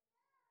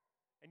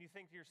 And you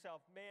think to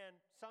yourself, man,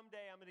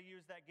 someday I'm going to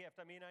use that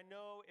gift. I mean, I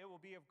know it will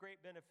be of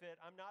great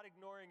benefit. I'm not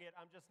ignoring it.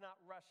 I'm just not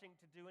rushing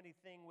to do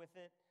anything with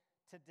it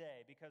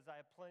today because I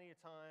have plenty of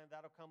time.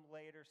 That'll come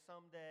later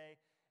someday.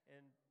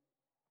 And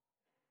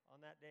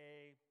on that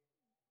day,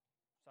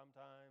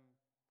 sometime,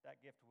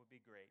 that gift would be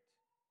great.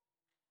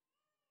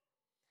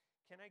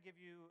 Can I give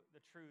you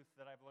the truth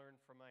that I've learned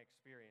from my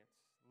experience?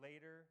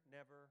 Later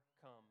never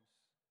comes.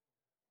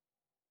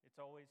 It's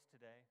always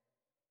today.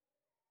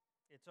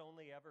 It's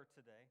only ever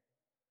today.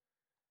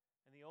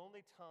 And the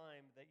only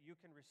time that you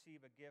can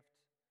receive a gift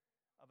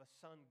of a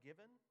son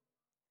given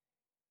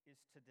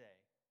is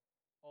today.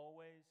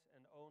 Always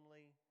and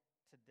only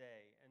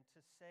today. And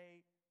to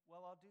say,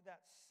 well, I'll do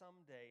that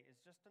someday is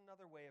just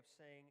another way of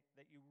saying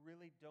that you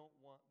really don't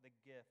want the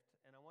gift.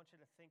 And I want you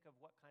to think of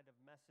what kind of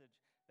message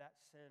that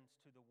sends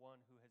to the one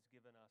who has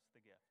given us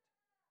the gift.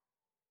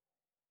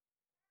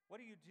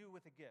 What do you do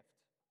with a gift?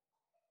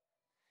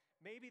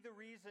 Maybe the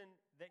reason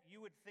that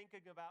you would think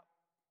about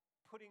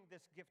putting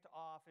this gift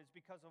off is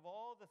because of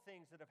all the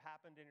things that have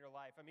happened in your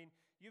life. I mean,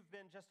 you've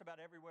been just about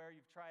everywhere,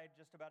 you've tried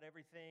just about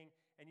everything,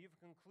 and you've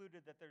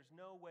concluded that there's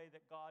no way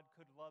that God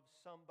could love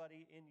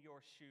somebody in your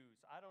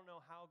shoes. I don't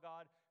know how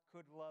God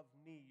could love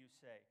me, you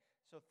say.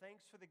 So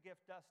thanks for the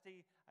gift,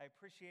 Dusty. I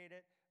appreciate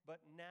it,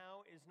 but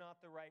now is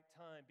not the right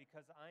time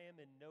because I am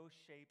in no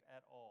shape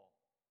at all.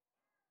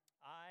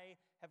 I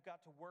have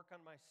got to work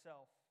on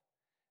myself.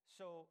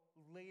 So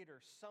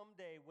later,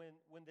 someday,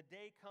 when the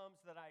day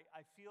comes that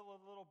I feel a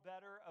little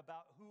better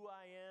about who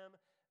I am,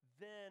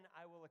 then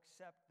I will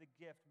accept the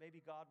gift.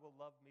 Maybe God will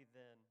love me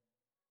then.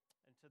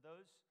 And to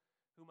those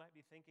who might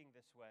be thinking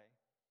this way,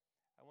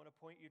 I want to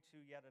point you to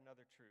yet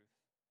another truth.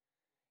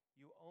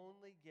 You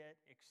only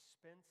get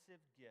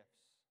expensive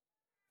gifts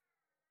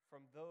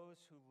from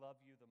those who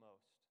love you the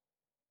most.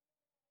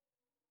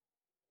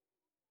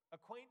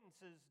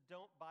 Acquaintances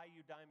don't buy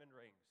you diamond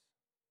rings.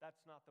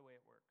 That's not the way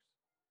it works.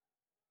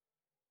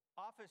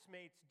 Office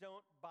mates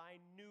don't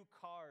buy new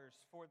cars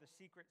for the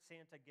Secret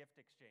Santa gift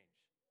exchange.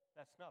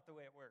 That's not the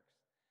way it works.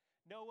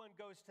 No one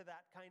goes to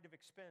that kind of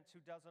expense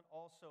who doesn't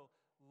also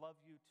love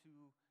you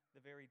to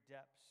the very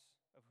depths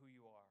of who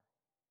you are.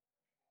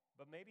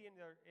 But maybe in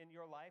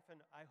your life,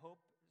 and I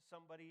hope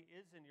somebody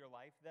is in your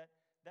life that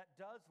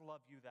does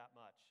love you that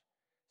much.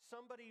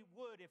 Somebody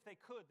would, if they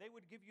could, they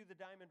would give you the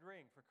diamond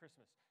ring for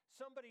Christmas.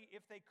 Somebody,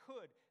 if they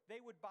could,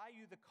 they would buy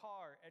you the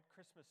car at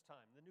Christmas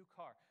time, the new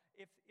car.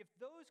 If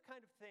those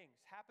kind of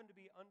things happen to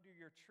be under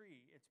your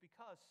tree, it's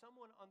because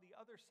someone on the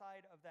other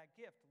side of that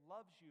gift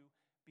loves you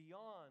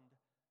beyond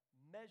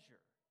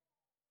measure.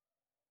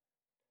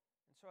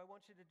 And so I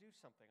want you to do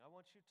something. I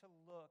want you to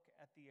look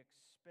at the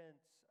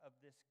expense of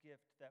this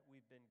gift that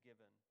we've been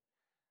given,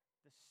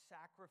 the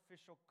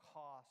sacrificial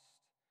cost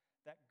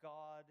that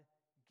God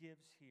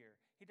gives here.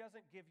 He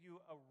doesn't give you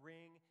a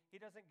ring.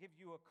 He doesn't give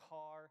you a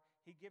car.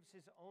 He gives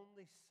his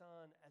only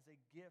son as a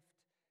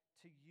gift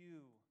to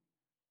you.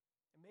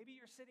 And maybe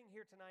you're sitting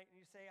here tonight and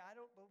you say, I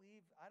don't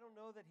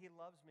know that he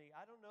loves me.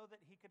 I don't know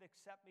that he could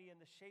accept me in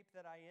the shape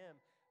that I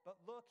am. But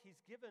look, he's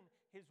given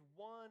his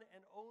one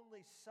and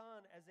only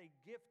son as a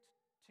gift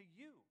to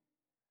you.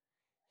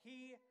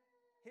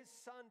 His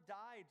son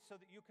died so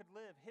that you could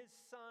live. His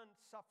son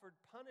suffered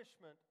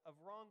punishment of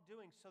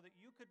wrongdoing so that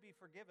you could be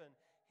forgiven.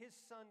 His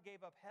son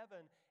gave up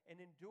heaven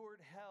and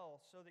endured hell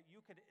so that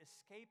you could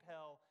escape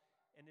hell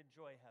and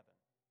enjoy heaven.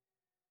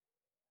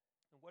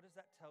 And what does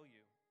that tell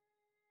you?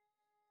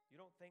 You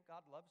don't think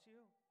God loves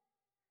you?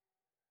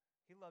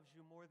 He loves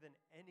you more than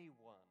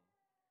anyone,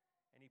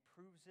 and he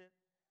proves it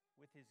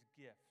with his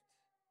gift.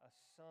 A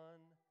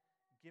son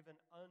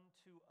given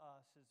unto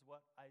us is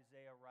what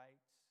Isaiah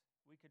writes.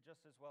 We could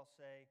just as well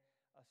say,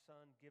 a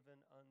son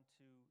given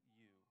unto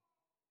you.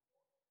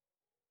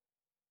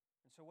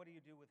 And so what do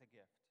you do with a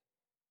gift?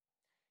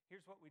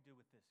 Here's what we do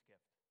with this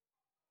gift.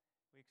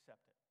 We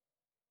accept it.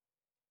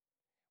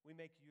 We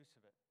make use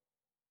of it.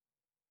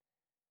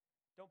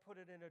 Don't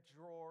put it in a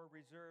drawer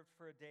reserved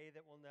for a day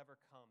that will never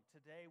come.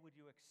 Today, would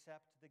you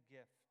accept the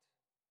gift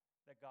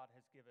that God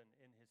has given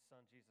in his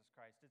son, Jesus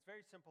Christ? It's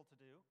very simple to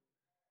do.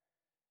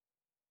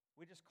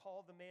 We just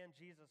call the man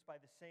Jesus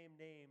by the same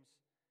names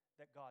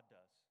that God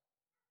does.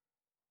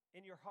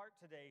 In your heart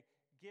today,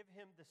 give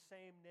him the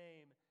same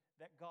name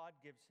that God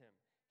gives him.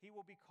 He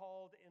will be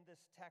called, in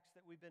this text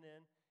that we've been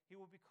in, he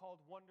will be called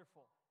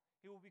Wonderful.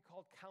 He will be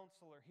called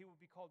Counselor. He will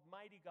be called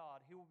Mighty God.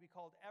 He will be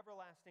called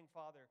Everlasting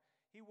Father.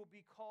 He will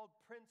be called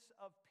Prince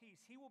of Peace.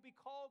 He will be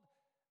called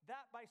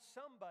that by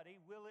somebody.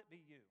 Will it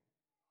be you?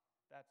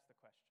 That's the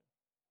question.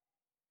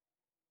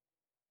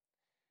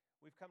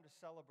 We've come to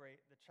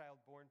celebrate the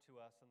child born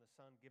to us and the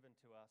son given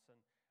to us, and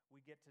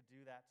we get to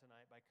do that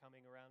tonight by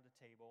coming around a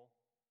table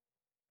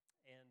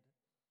and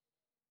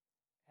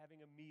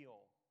having a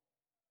meal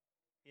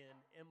in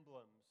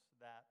emblems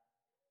that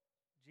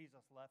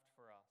Jesus left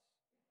for us.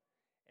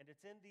 And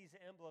it's in these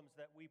emblems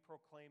that we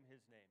proclaim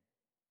his name,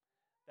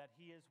 that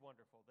he is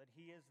wonderful, that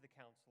he is the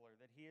counselor,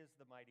 that he is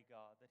the mighty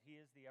God, that he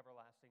is the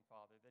everlasting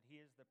Father, that he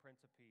is the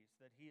Prince of Peace,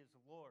 that he is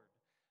Lord,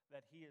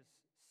 that he is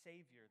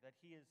Savior, that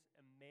he is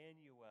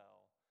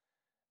Emmanuel,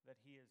 that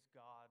he is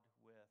God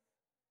with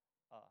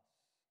us.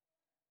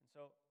 And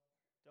so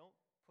don't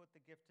put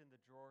the gift in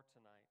the drawer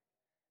tonight.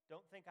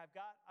 Don't think I've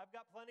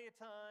got plenty of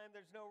time,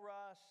 there's no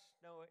rush.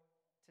 No,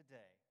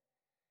 today.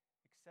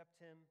 Accept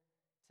him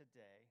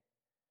today.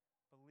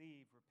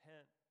 Believe,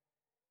 repent,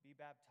 be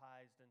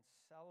baptized, and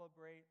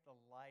celebrate the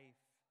life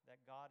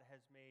that God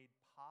has made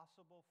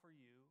possible for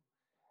you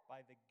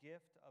by the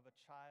gift of a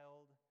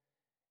child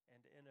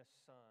and in a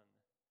son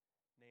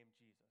named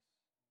Jesus.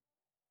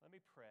 Let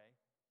me pray,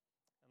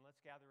 and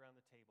let's gather around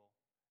the table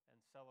and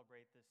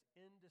celebrate this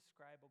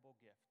indescribable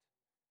gift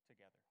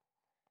together.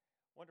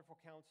 Wonderful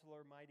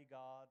Counselor, Mighty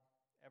God,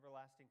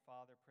 Everlasting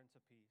Father, Prince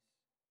of Peace,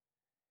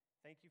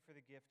 thank you for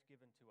the gift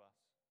given to us.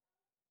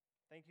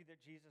 Thank you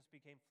that Jesus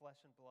became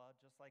flesh and blood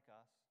just like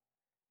us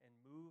and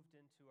moved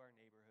into our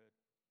neighborhood.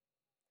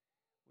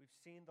 We've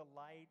seen the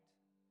light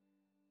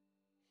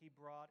he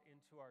brought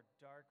into our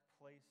dark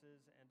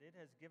places, and it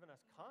has given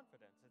us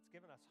confidence. It's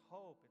given us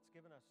hope. It's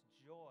given us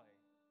joy.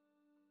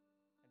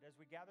 And as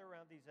we gather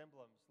around these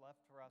emblems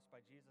left for us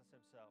by Jesus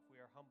himself, we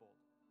are humbled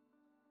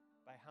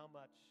by how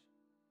much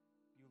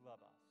you love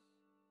us.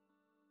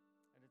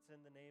 And it's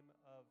in the name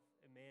of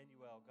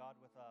Emmanuel, God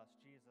with us,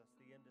 Jesus,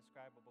 the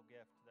indescribable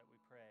gift, that we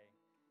pray.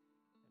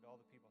 And all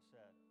the people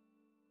said,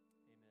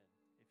 amen.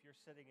 If you're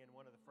sitting in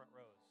one of the front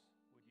rows,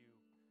 would you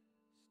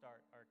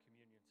start our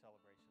communion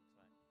celebration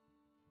tonight?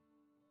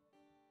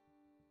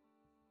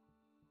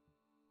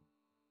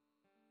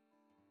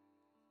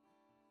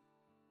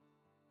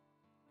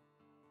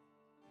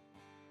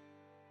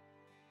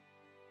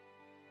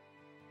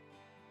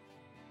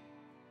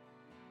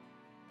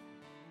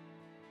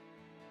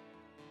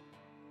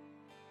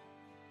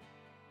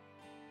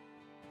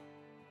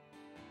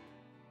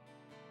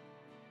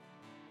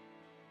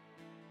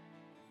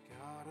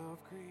 God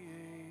of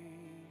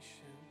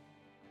creation,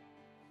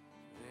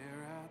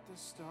 there at the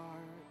start,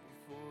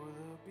 before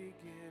the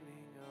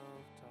beginning of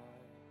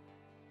time.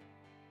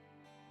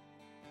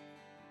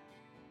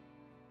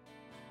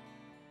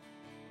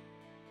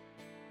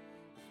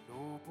 With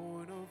no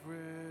point of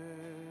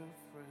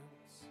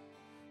reference,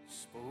 you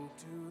spoke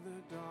to the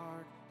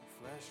dark,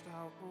 fleshed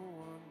out the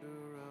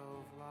wonder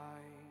of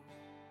life.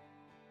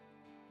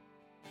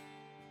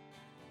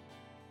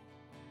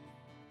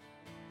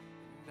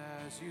 And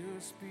as you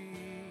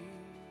speak,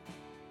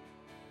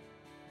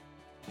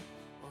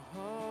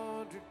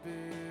 100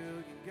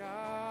 billion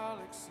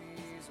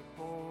galaxies are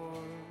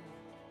born.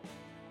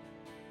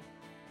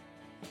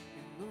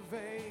 In the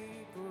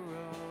vapor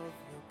of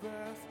your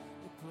breath,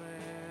 the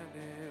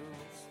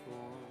planets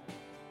form.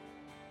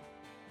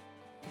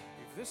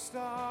 If the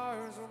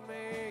stars were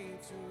made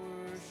to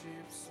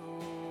worship, so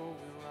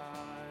will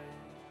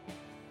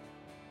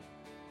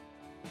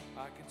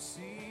I can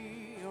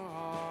see your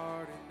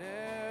heart in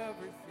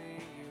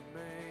everything you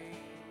made.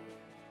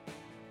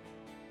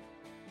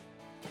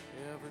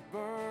 Every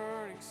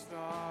burning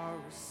star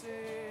a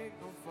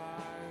signal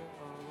fire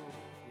of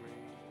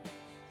grace.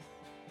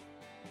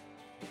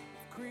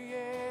 If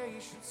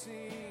creation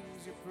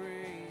sings your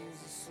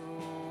praise, so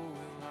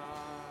will I.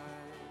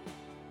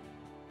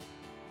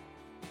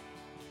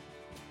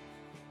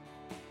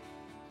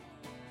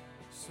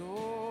 So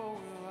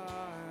will I.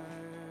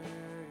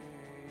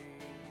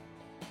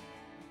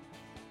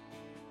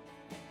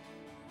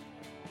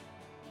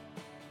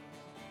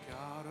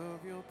 God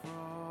of your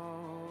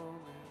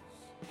promise,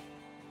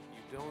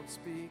 you don't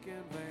speak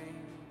in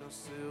vain, no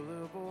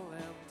syllable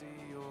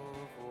empty or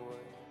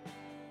void.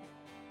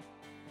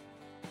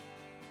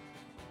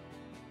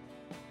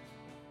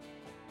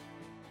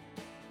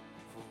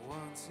 For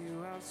once you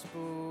have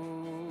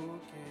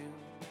spoken,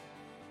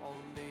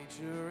 all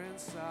nature and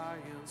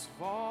science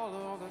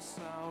follow the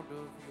sound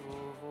of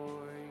your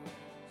voice.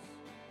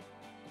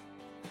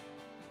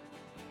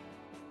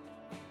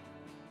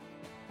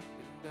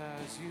 And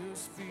as you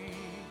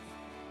speak,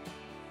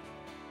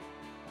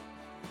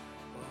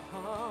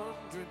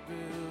 100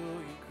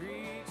 billion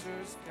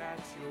creatures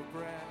catch your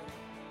breath,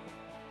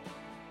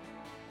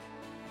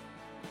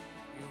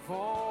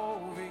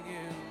 evolving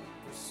in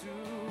pursuit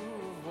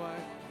of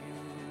what you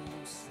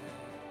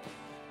said.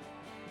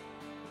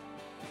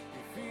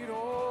 Your feet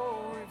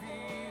all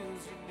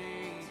reveals your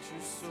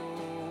nature, so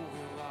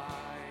will I.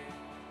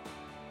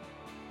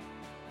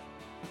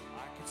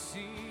 I can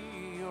see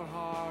your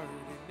heart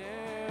in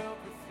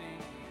everything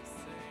you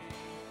say.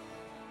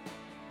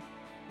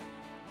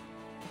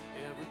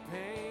 Every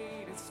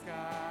painted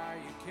sky,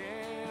 you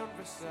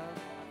canvas up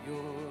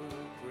your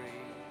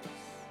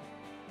grace.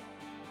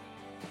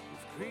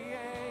 If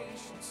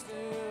creation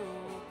still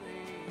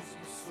obeys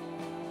you, so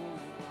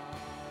will I.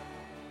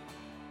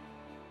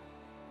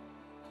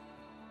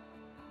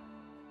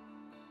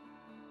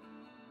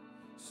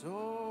 So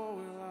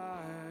will I.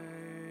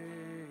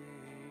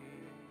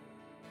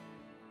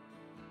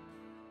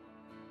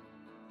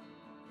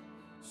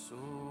 So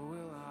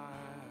will I.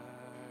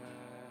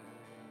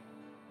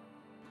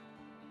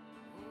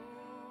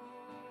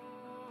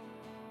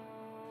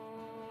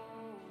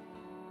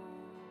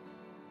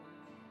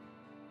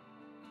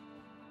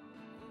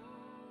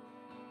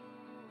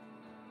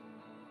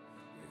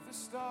 If the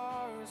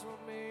stars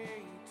were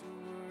made to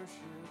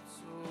worship,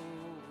 so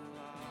will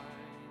I.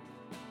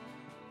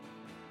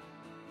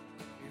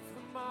 If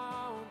the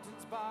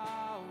mountains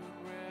bow in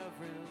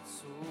reverence,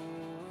 so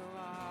will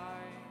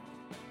I.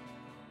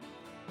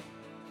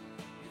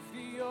 If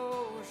the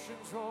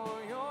oceans roar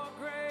your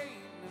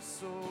greatness,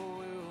 so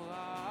will I.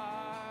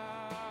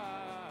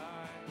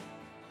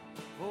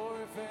 For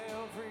if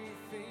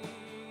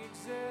everything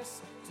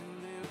exists to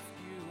lift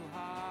you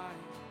high,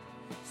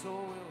 so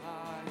will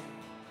I.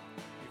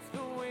 If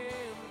the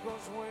wind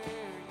goes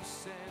where you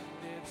send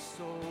it,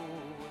 so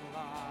will I.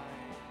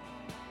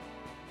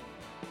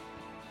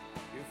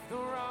 If the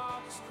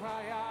rocks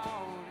cry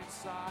out in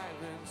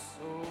silence,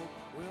 so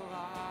will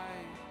I.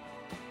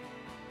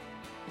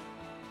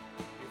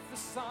 If the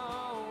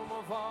psalm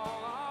of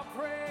all our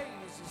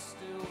praises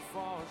still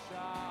falls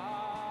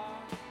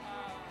short,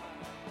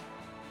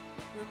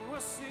 then we'll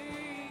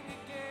sing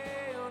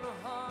again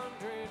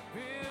 100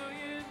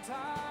 billion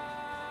times.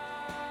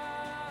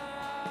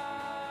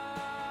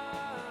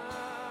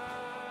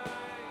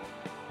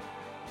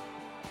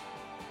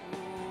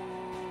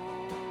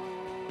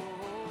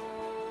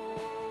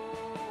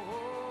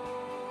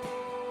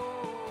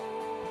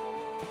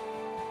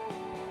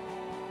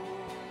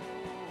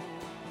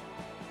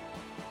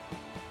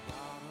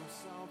 God of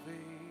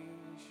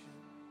salvation,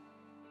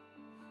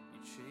 you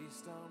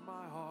chased down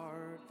my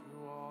heart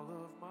through all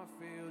of my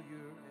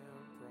failure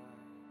and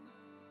pride.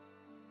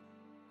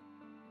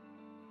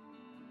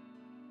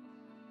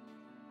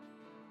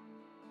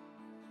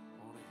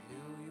 On a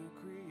hill you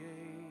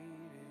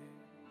created,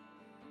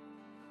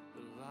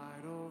 the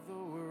light of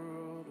the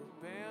world,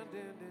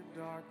 abandoned in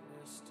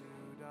darkness to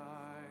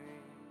die.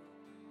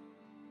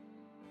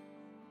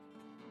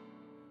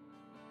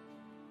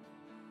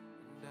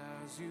 And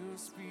as you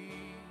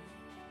speak,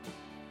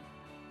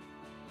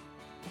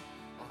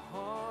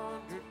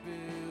 100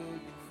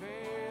 billion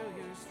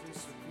failures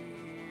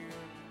disappear.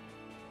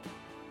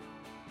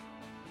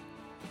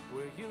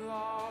 Where you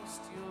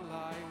lost your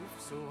life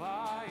so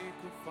I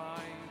could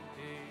find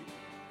it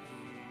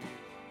here.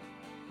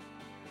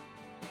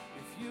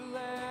 If you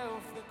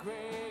left the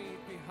grave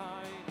behind,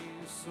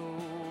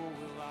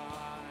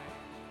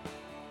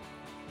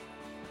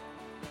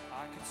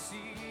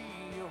 see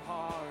your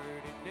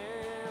heart in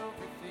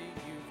everything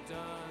you've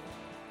done.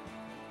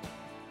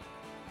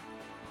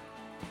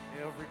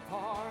 Every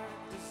part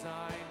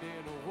designed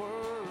in a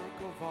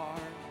work of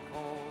art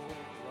called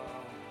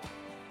love.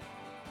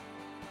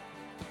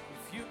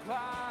 If you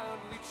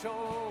gladly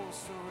chose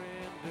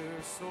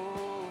surrender, so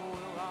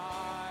will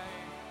I.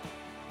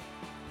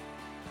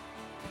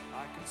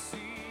 I can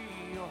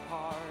see your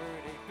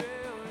heart a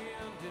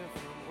billion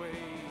different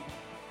ways.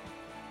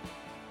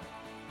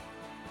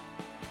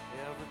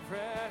 Every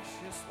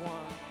precious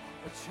one,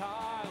 a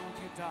child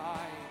you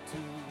died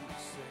to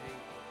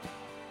save.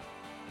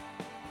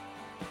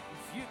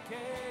 If you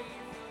gave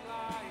your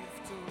life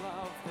to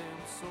love them,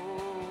 so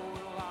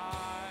will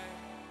I.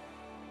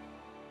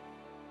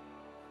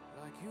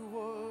 Like you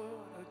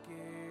would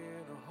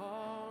again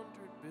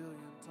 100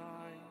 billion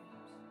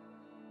times.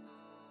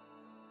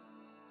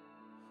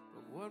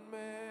 But what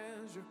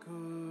measure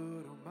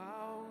could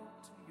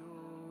amount to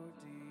your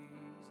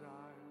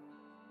desire?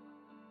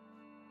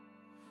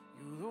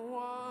 You're the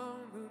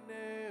one who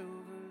never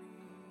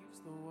leaves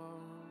the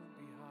one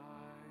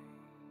behind.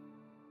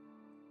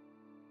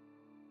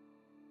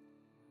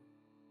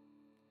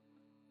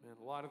 Man,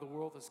 the light of the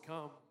world has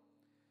come.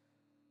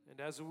 And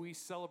as we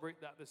celebrate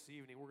that this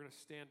evening, we're going to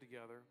stand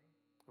together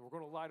and we're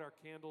going to light our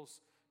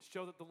candles to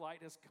show that the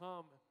light has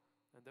come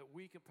and that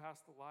we can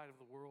pass the light of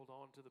the world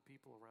on to the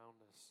people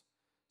around us.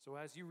 So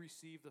as you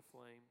receive the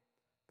flame,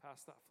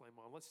 pass that flame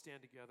on. Let's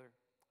stand together and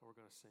we're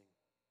going to sing.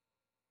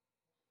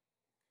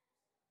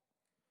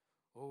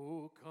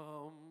 Oh,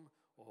 come,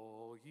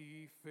 all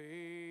ye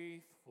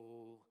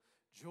faithful,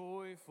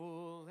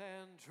 joyful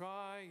and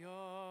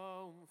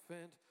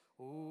triumphant.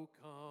 Oh,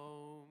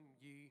 come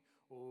ye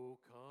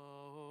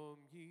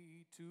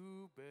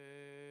to Bethlehem.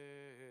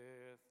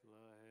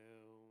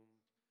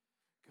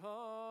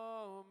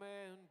 Come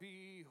and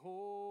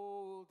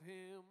behold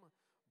him,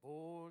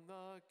 born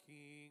the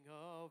King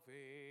of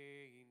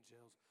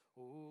angels.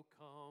 Oh,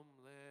 come,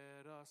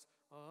 let us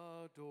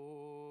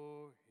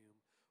adore him.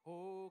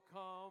 Oh,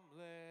 come,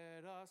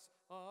 let us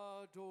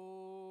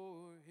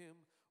adore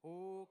him.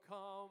 Oh,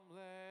 come,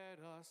 let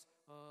us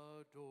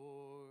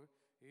adore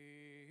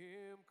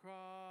him,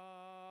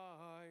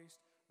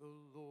 Christ the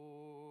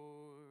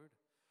Lord.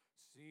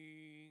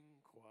 Sing,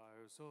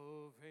 choirs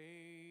of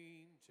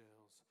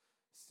angels,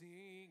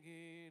 sing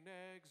in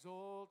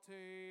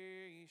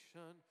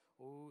exaltation.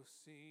 Oh,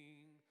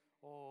 sing,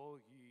 all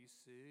ye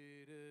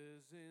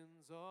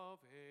citizens of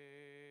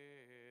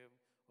heaven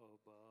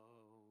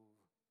above.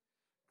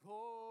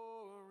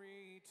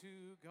 Glory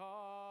to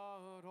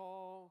God,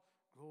 all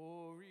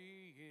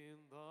glory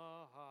in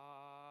the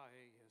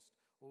highest.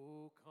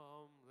 Oh,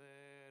 come,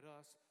 let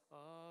us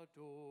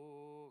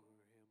adore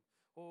him.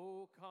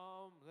 Oh,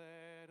 come,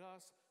 let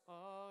us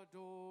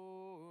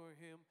adore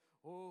him.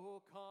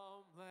 Oh,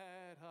 come,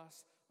 let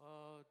us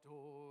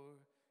adore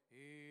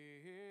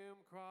him,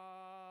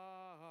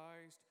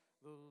 Christ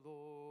the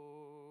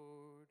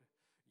Lord.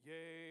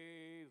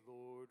 Yea,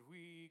 Lord,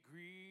 we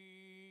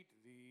greet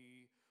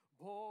thee,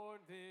 born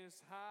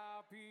this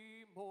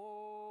happy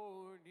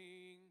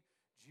morning.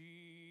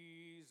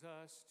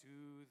 Jesus,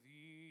 to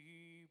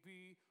thee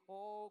be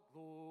all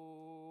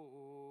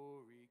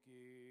glory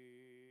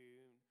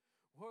given.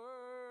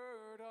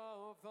 Word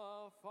of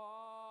the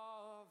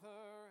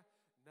Father,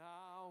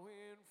 now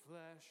in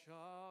flesh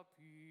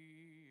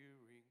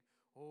appearing.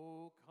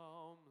 Oh,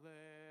 come,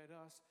 let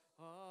us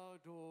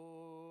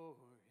adore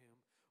him.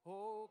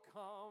 Oh,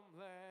 come,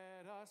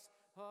 let us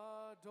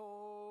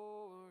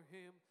adore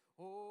him.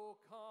 Oh,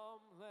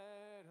 come,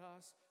 let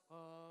us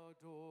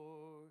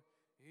adore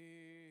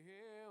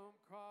him,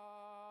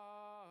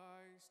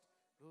 Christ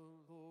the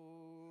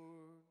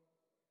Lord.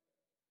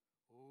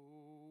 O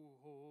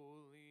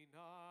holy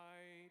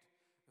night,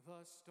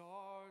 the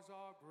stars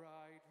are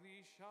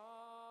brightly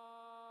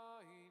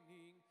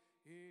shining.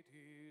 It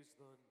is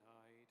the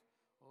night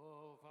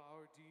of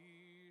our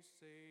dear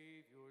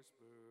Savior's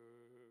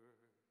birth.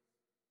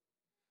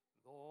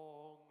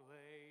 Long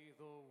lay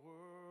the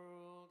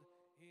world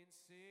in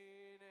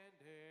sin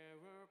and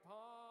error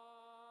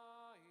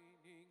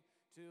pining,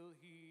 till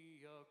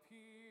he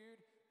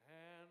appeared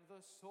and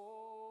the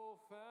soul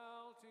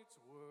felt its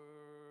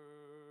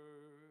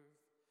worth.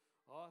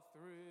 A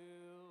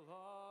thrill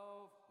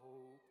of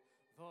hope,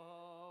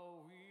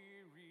 the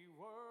weary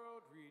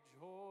world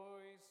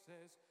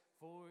rejoices,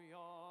 for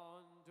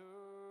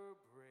yonder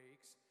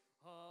breaks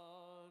a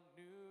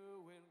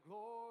new and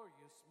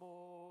glorious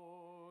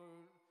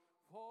morn.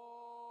 Fall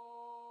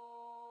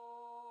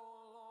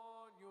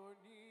on your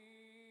knees,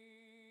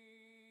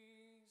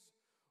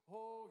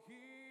 oh, hear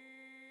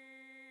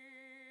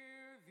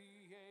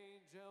the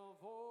angel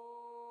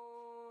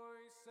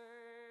voices,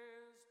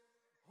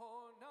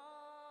 oh, night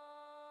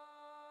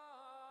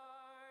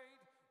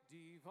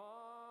divine,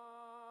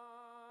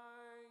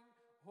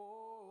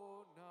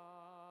 oh,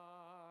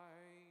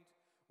 night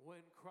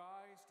when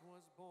Christ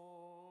was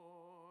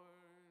born,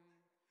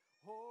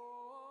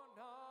 oh,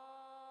 night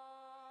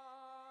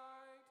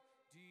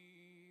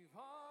divine,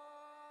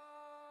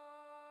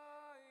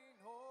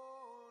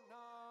 oh,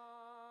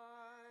 night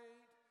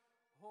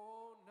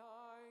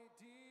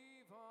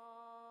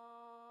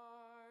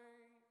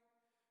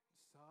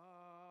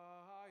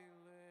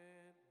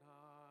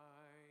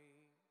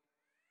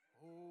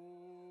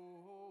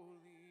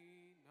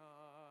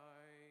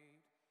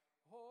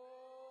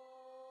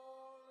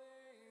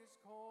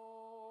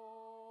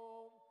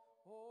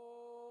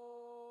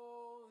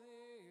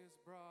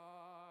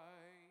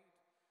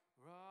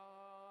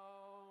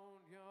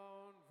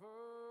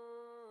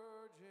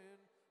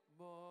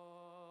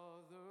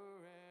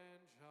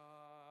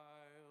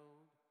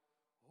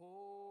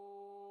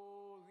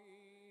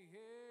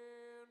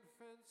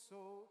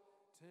so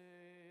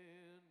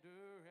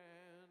tender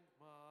and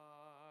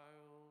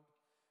mild.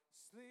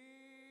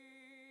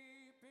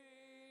 Sleep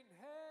in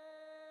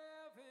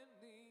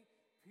heavenly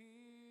peace.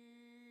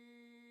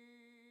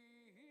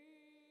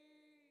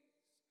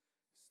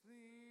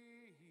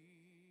 Sleep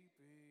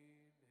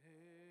in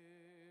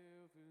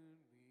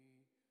heavenly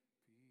peace.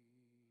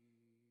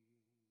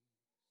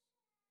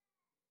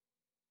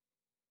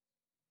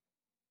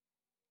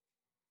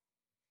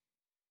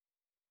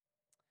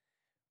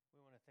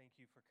 We want to thank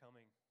you for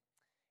coming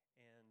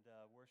and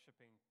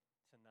worshiping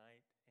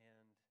tonight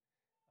and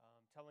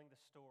telling the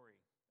story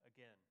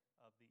again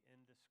of the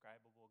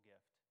indescribable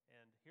gift.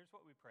 And here's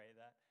what we pray,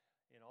 that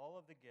in all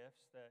of the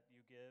gifts that you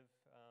give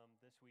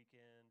this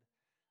weekend,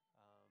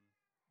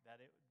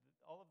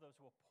 all of those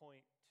will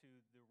point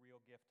to the real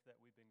gift that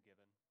we've been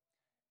given,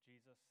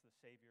 Jesus, the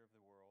Savior of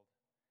the world,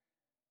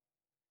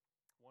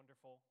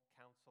 wonderful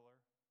Counselor,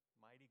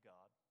 mighty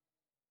God,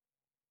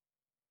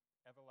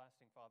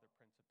 everlasting Father,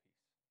 Prince of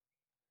Peace,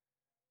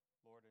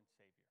 Lord and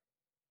Savior.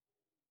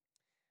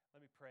 Let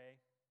me pray,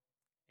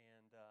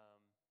 and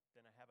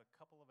then I have a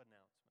couple of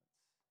announcements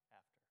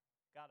after.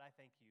 God, I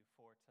thank you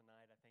for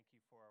tonight. I thank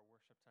you for our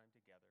worship time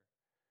together,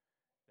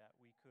 that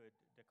we could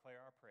declare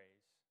our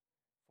praise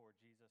for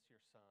Jesus,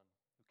 your Son,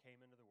 who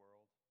came into the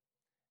world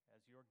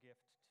as your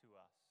gift to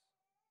us.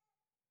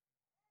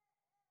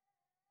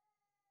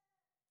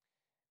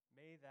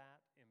 May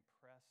that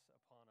impress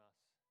upon us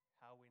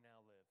how we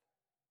now live,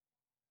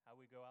 how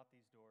we go out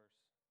these doors,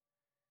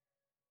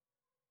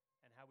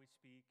 and how we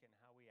speak and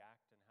how we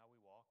act and how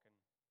we walk and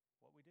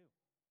what we do.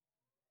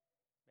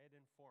 May it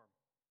inform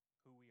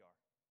who we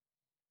are,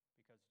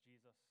 because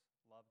Jesus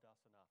loved us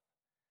enough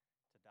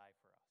to die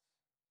for us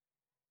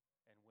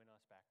and win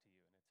us back to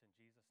you. And it's in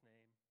Jesus'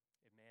 name,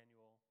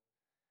 Emmanuel,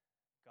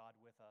 God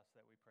with us,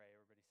 that we pray.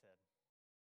 Everybody said,